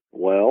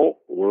 well,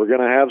 we're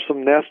going to have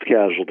some nest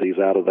casualties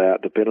out of that,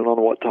 depending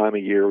on what time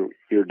of year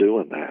you're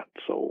doing that.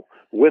 So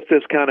with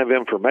this kind of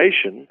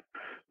information,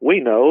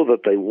 we know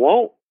that they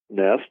won't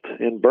nest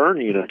in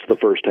burn units the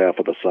first half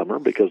of the summer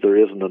because there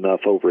isn't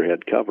enough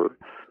overhead cover.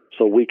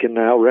 So we can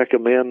now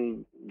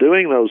recommend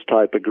doing those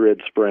type of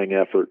grid spraying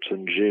efforts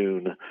in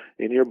June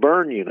in your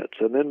burn units,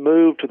 and then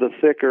move to the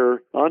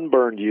thicker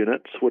unburned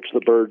units, which the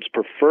birds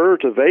prefer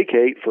to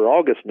vacate for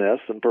August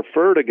nests and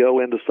prefer to go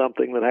into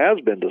something that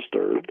has been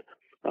disturbed.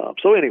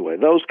 So anyway,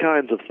 those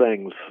kinds of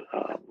things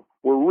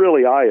were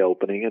really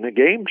eye-opening and a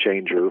game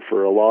changer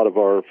for a lot of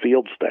our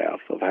field staff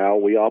of how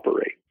we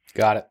operate.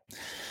 Got it.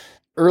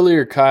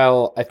 Earlier,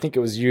 Kyle, I think it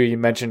was you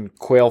mentioned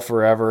Quail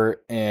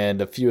Forever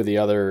and a few of the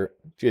other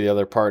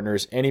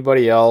partners.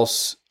 Anybody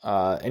else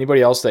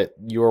that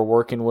you're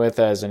working with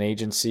as an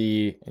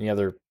agency? Any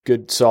other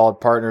good, solid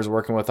partners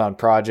working with on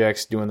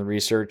projects, doing the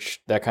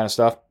research, that kind of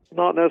stuff?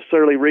 Not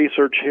necessarily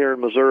research here in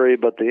Missouri,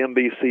 but the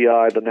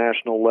MBCI, the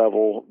national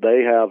level,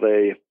 they have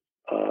a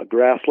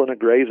grassland and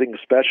grazing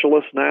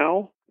specialist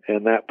now,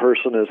 and that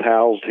person is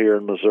housed here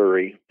in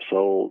Missouri.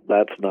 So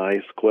that's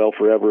nice. Quail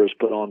Forever has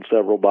put on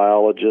several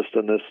biologists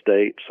in this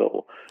state.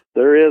 So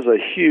there is a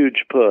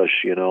huge push,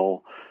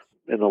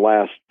 in the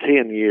last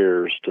 10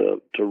 years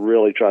to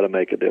really try to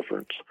make a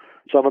difference.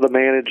 Some of the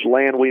managed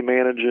land we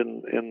manage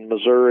in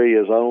Missouri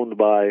is owned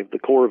by the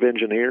Corps of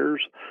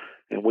Engineers,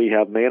 and we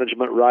have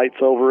management rights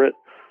over it.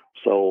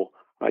 So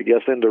I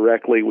guess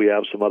indirectly we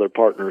have some other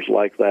partners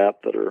like that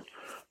are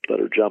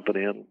jumping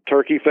in.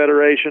 Turkey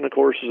Federation, of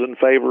course, is in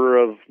favor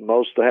of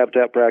most of the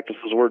habitat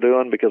practices we're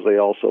doing because they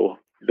also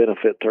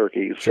benefit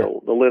turkeys. Sure.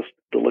 So the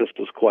list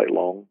is quite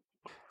long.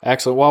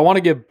 Excellent. Well, I want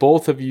to give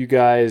both of you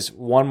guys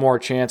one more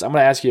chance. I'm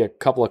going to ask you a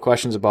couple of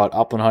questions about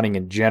upland hunting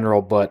in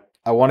general, but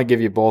I want to give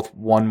you both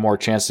one more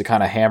chance to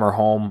kind of hammer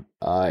home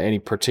any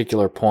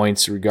particular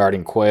points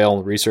regarding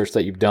quail research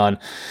that you've done.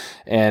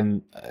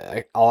 And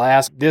I'll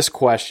ask this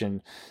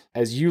question.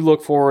 As you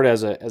look forward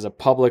as a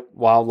public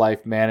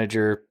wildlife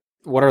manager,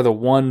 what are the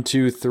 1,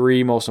 2,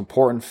 3 most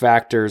important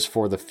factors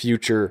for the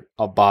future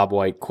of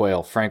bobwhite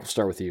quail? Frank, we'll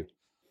start with you.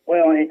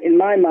 Well, in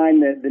my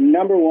mind, the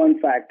number one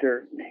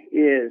factor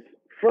is,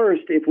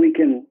 first, if we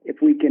can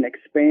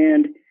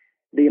expand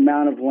the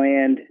amount of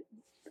land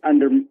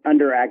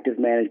under active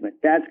management.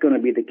 That's going to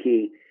be the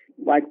key.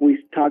 Like we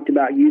talked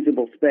about,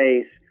 usable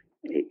space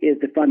is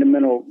the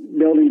fundamental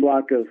building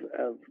block of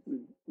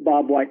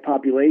bobwhite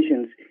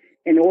populations.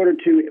 In order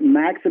to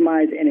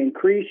maximize and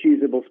increase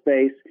usable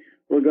space,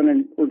 we're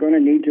going to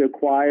need to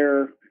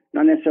acquire,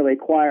 not necessarily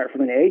acquire it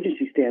from an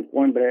agency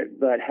standpoint,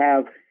 but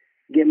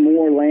get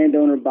more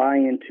landowner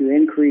buy-in to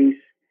increase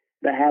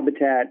the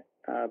habitat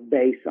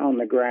base on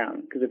the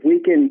ground. Because if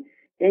we can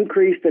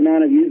increase the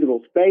amount of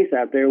usable space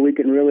out there, we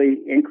can really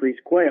increase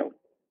quail.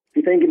 If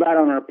you think about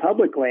on our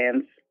public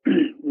lands,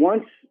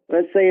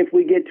 let's say if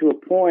we get to a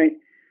point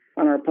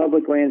on our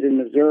public lands in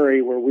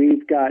Missouri where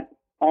we've got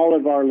all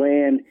of our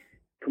land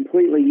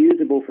completely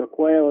usable for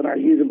quail and our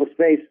usable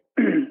space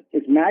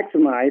is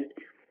maximized,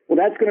 well,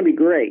 that's going to be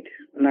great.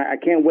 And I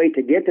can't wait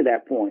to get to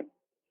that point.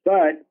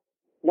 But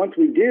once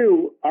we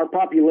do, our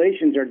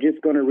populations are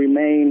just going to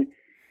remain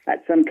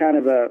at some kind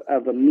of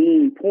a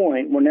mean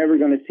point. We're never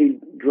going to see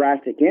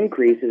drastic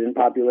increases in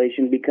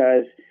population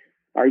because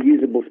our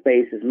usable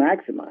space is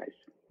maximized.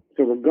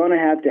 So we're going to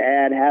have to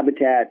add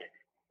habitat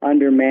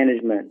under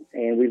management.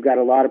 And we've got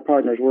a lot of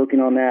partners working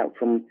on that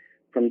from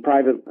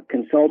private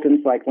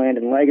consultants like Land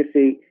and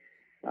Legacy,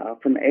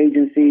 from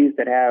agencies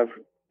that have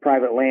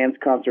private lands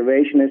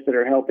conservationists that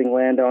are helping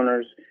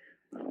landowners.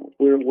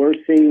 We're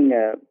seeing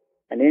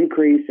an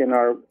increase in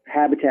our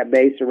habitat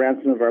base around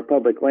some of our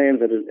public lands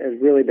that has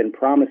really been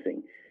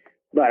promising.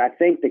 But I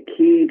think the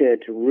key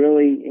to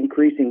really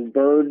increasing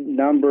bird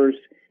numbers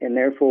and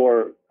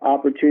therefore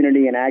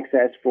opportunity and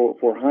access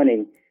for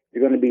hunting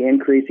is going to be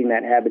increasing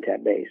that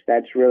habitat base.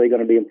 That's really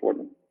going to be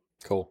important.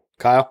 Cool.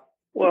 Kyle?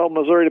 Well,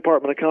 Missouri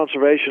Department of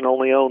Conservation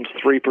only owns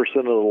 3%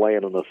 of the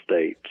land in the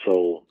state,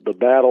 so the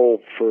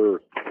battle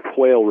for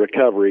quail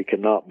recovery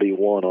cannot be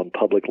won on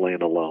public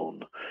land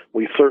alone.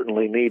 We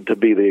certainly need to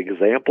be the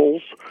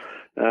examples,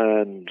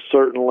 and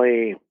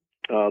certainly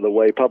the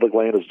way public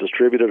land is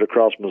distributed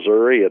across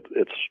Missouri,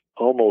 it's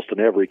almost in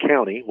every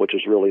county, which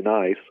is really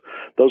nice.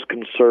 Those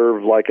can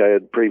serve, like I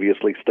had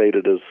previously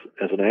stated, as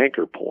an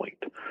anchor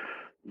point.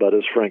 But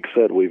as Frank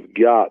said, we've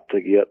got to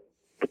get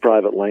the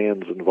private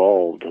lands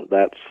involved.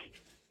 That's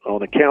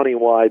on a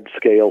county-wide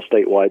scale,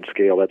 statewide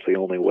scale, that's the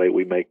only way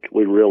we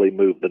really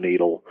move the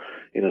needle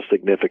in a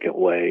significant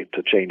way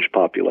to change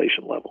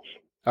population levels.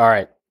 All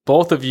right.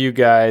 Both of you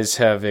guys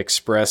have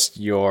expressed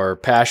your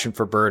passion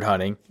for bird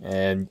hunting,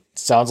 and it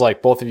sounds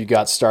like both of you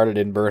got started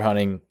in bird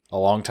hunting a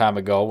long time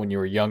ago when you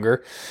were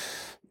younger.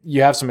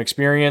 You have some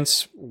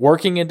experience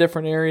working in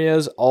different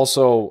areas,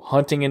 also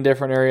hunting in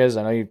different areas.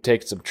 I know you've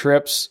taken some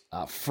trips.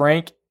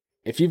 Frank,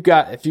 if you've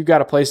got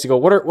a place to go,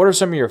 what are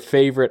some of your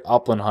favorite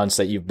upland hunts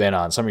that you've been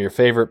on? Some of your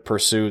favorite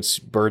pursuits,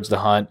 birds to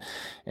hunt,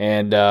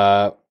 and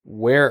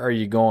where are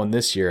you going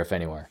this year, if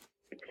anywhere?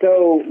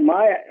 So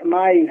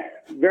my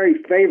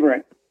very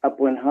favorite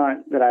upland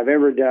hunt that I've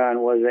ever done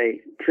was a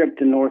trip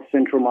to north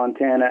central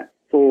Montana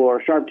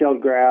for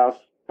sharp-tailed grouse,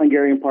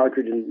 Hungarian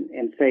partridge,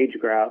 and sage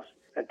grouse.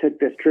 I took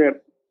this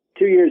trip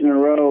 2 years in a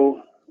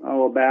row,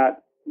 about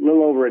a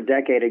little over a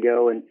decade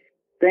ago, and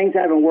things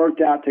haven't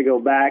worked out to go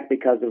back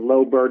because of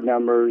low bird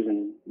numbers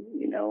and,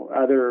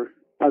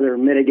 other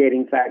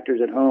mitigating factors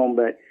at home.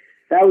 But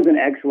that was an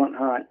excellent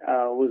hunt.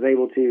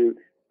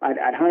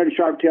 I'd hunted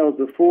sharp-tails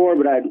before,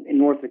 but in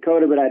North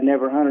Dakota, but I'd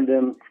never hunted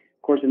them.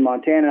 Of course, in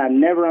Montana, I've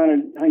never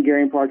hunted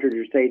Hungarian partridge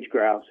or sage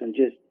grouse, and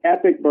just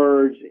epic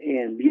birds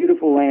in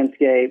beautiful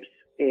landscapes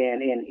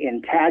and in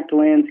intact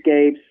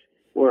landscapes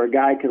where a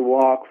guy could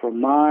walk for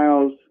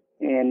miles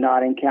and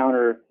not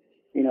encounter,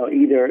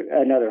 either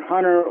another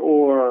hunter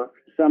or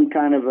some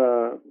kind of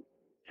a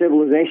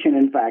civilization.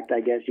 In fact, I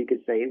guess you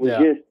could say it was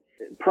just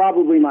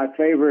probably my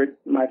favorite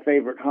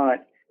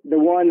hunt. The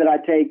one that I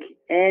take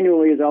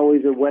annually is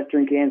always a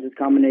Western Kansas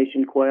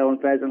combination quail and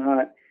pheasant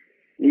hunt.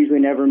 Usually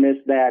never miss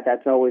that.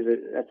 That's always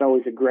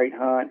a great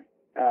hunt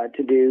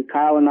to do.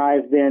 Kyle and I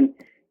have been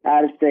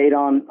out of state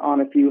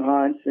on a few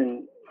hunts,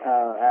 and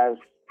as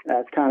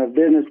kind of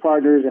business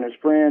partners and as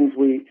friends,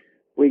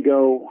 we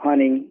go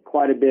hunting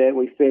quite a bit.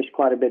 We fish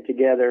quite a bit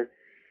together.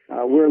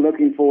 We're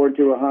looking forward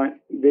to a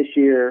hunt this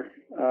year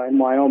in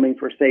Wyoming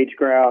for sage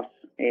grouse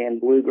and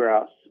blue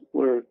grouse.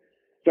 We're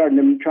starting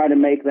to try to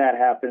make that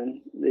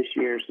happen this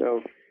year.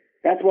 So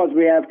that's what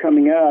we have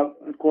coming up.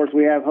 Of course,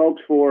 we have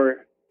hopes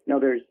for,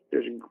 there's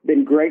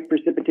been great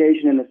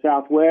precipitation in the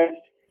Southwest,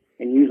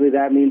 and usually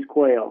that means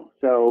quail.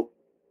 So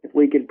if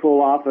we could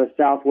pull off a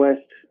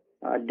Southwest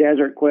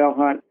desert quail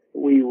hunt,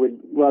 we would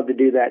love to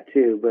do that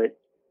too. But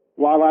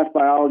wildlife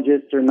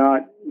biologists are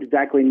not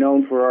exactly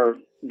known for our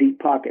deep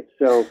pockets,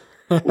 so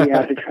we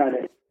have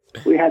to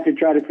we have to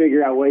try to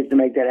figure out ways to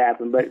make that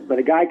happen. But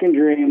a guy can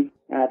dream.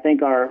 I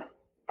think our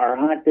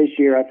hunt this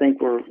year, I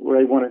think we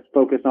really want to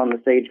focus on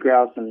the sage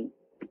grouse and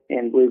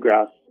blue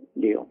grouse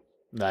deal.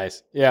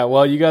 Nice. Yeah.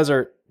 Well, you guys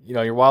are,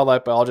 you're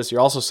wildlife biologists.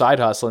 You're also side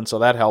hustling, so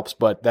that helps.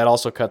 But that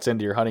also cuts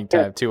into your hunting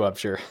time too, I'm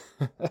sure.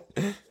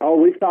 Oh,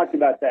 we've talked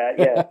about that.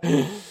 Yeah.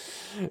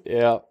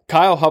 Yeah.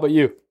 Kyle, how about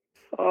you?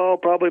 Oh,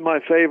 probably my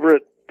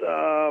favorite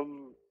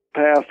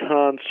past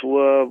hunts.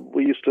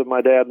 We used to,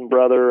 my dad and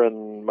brother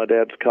and my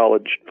dad's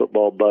college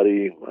football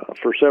buddy,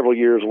 for several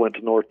years went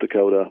to North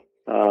Dakota.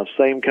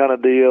 Same kind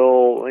of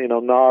deal,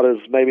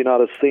 maybe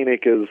not as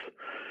scenic as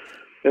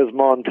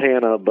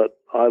Montana, but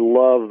I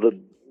love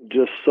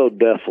just so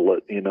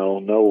desolate,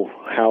 no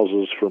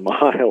houses for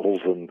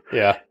miles.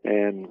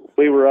 And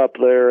we were up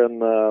there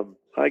and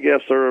I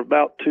guess they're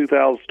about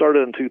 2000,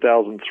 started in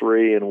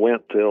 2003 and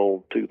went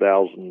till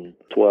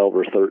 2012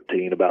 or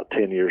 13, about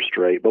 10 years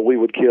straight. But we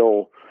would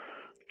kill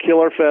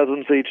our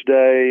pheasants each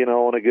day,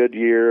 on a good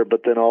year,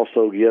 but then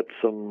also get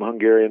some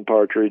Hungarian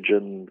partridge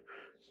and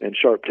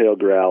sharp-tailed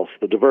grouse.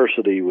 The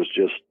diversity was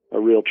just a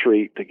real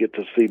treat to get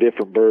to see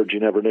different birds. You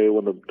never knew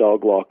when the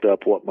dog walked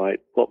up what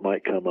might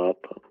come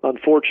up.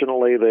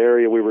 Unfortunately, the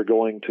area we were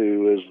going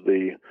to is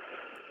the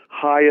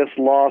highest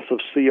loss of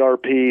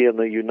CRP in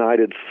the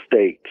United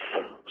States.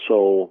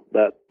 So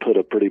that put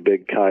a pretty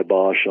big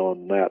kibosh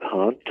on that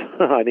hunt.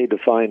 I need to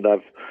find,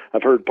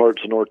 I've heard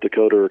parts of North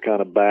Dakota are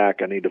kind of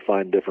back. I need to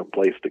find a different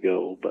place to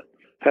go. But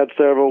had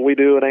several. We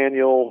do an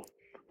annual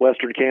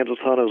Western Kansas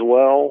hunt as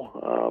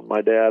well.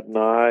 My dad and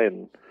I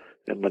and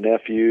my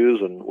nephews,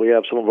 and we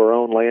have some of our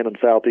own land in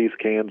southeast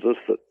Kansas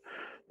that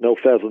no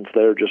pheasants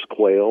there, just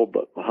quail,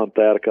 but I hunt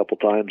that a couple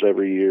times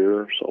every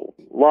year. So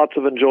lots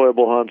of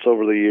enjoyable hunts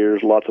over the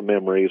years, lots of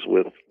memories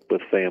with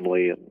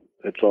family, and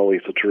it's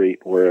always a treat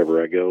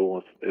wherever I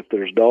go. If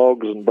there's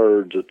dogs and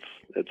birds,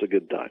 it's a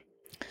good time.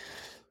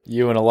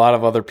 You and a lot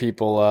of other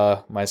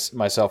people,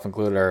 myself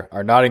included,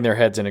 are nodding their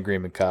heads in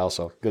agreement, Kyle,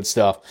 so good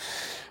stuff.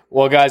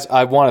 Well, guys,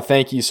 I want to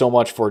thank you so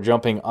much for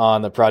jumping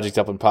on the Project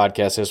Upland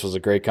podcast. This was a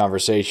great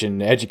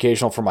conversation,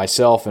 educational for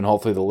myself and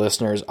hopefully the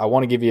listeners. I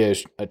want to give you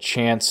a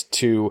chance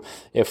to,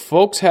 if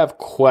folks have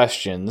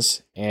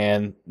questions,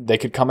 and they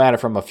could come at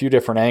it from a few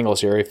different angles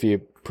here, if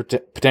you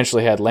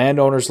potentially had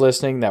landowners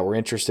listening that were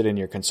interested in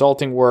your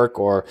consulting work,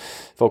 or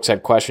folks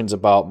had questions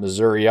about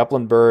Missouri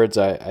upland birds,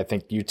 I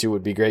think you two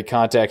would be great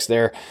contacts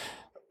there.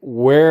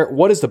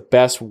 What is the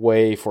best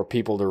way for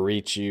people to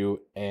reach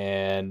you?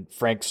 And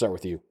Frank, start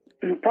with you.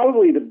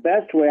 Probably the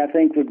best way, I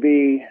think, would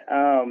be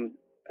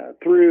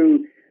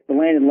through the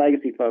Land and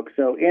Legacy folks.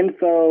 So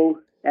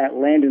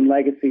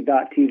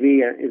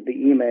info@landandlegacy.tv is the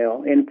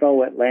email.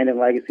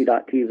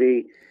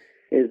 info@landandlegacy.tv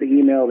is the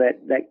email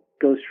that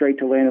goes straight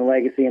to Land and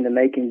Legacy, and then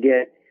they can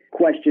get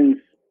questions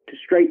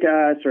straight to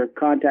us or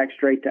contact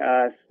straight to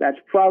us. That's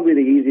probably the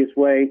easiest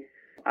way,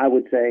 I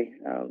would say.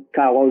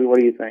 Kyle, what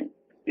do you think?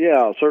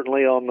 Yeah,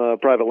 certainly on the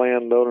private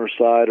landowner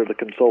side or the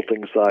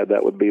consulting side,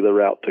 that would be the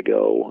route to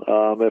go.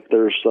 If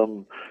there's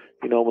some,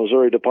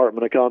 Missouri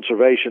Department of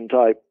Conservation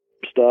type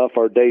stuff,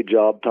 or day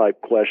job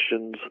type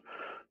questions,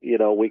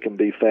 we can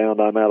be found.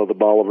 I'm out of the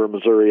Bolivar,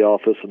 Missouri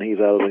office, and he's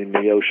out of the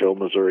Neosho,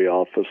 Missouri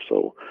office.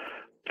 So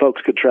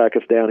folks could track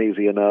us down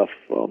easy enough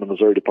on the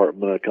Missouri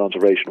Department of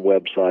Conservation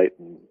website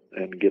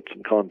and get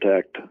some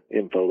contact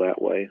info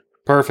that way.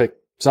 Perfect.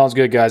 Sounds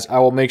good, guys. I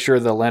will make sure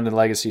the Land and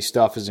Legacy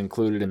stuff is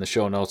included in the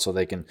show notes so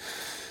they can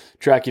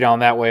track you down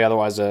that way.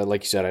 Otherwise,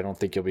 like you said, I don't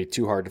think you'll be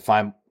too hard to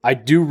find. I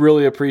do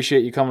really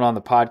appreciate you coming on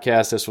the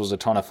podcast. This was a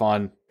ton of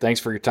fun. Thanks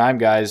for your time,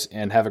 guys,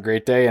 and have a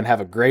great day and have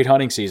a great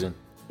hunting season.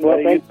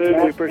 Well, thanks, you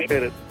too. We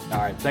appreciate it. All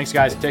right. Thanks,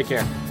 guys. Take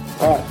care.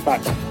 All right. Bye.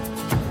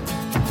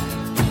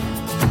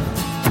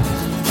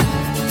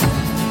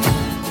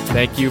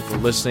 Thank you for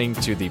listening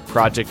to the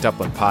Project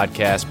Upland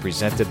podcast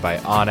presented by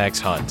onX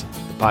Hunt.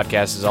 The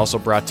podcast is also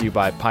brought to you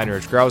by Pine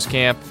Ridge Grouse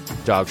Camp,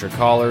 Dogs for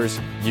Callers,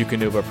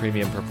 Eukanuba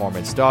Premium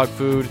Performance Dog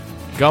Food,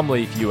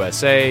 Gumleaf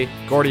USA,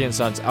 Gordy &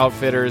 Sons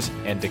Outfitters,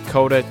 and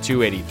Dakota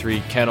 283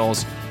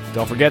 Kennels.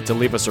 Don't forget to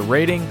leave us a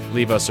rating,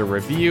 leave us a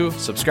review,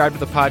 subscribe to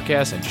the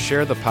podcast, and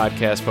share the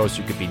podcast post.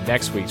 You could be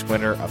next week's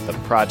winner of the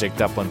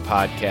Project Upland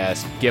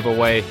podcast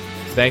giveaway.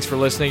 Thanks for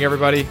listening,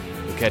 everybody.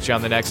 We'll catch you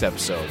on the next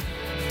episode.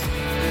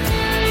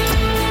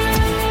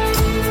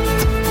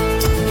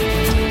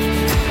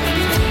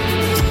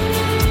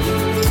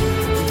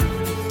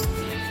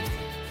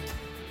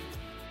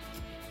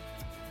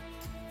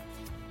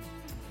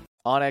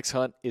 onX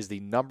Hunt is the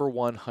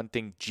 #1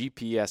 hunting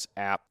GPS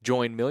app.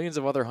 Join millions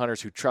of other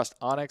hunters who trust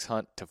onX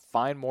Hunt to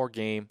find more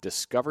game,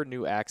 discover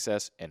new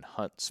access, and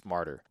hunt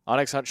smarter.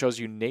 onX Hunt shows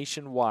you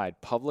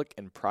nationwide public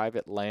and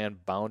private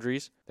land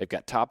boundaries. They've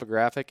got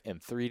topographic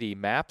and 3D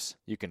maps.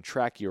 You can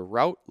track your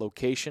route,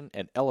 location,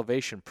 and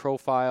elevation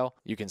profile.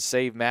 You can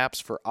save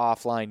maps for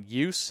offline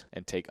use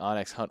and take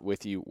onX Hunt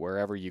with you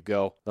wherever you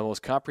go. The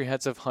most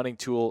comprehensive hunting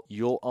tool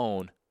you'll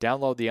own.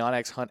 Download the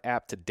onX Hunt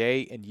app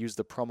today and use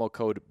the promo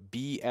code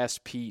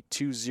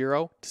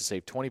BSP20 to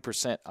save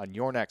 20% on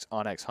your next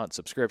onX Hunt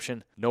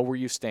subscription. Know where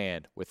you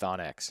stand with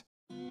onX.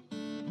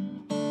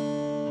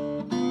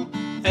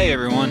 Hey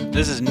everyone,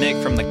 this is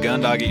Nick from the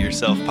Gun Dog It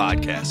Yourself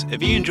podcast.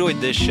 If you enjoyed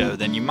this show,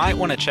 then you might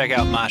want to check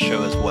out my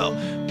show as well.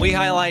 We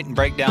highlight and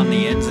break down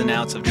the ins and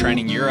outs of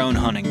training your own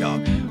hunting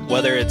dog.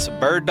 Whether it's a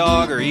bird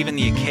dog or even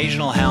the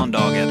occasional hound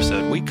dog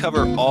episode, we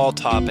cover all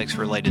topics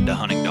related to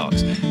hunting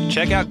dogs.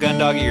 Check out Gun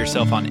Dog It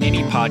Yourself on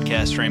any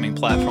podcast streaming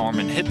platform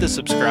and hit the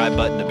subscribe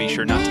button to be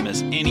sure not to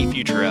miss any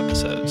future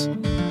episodes.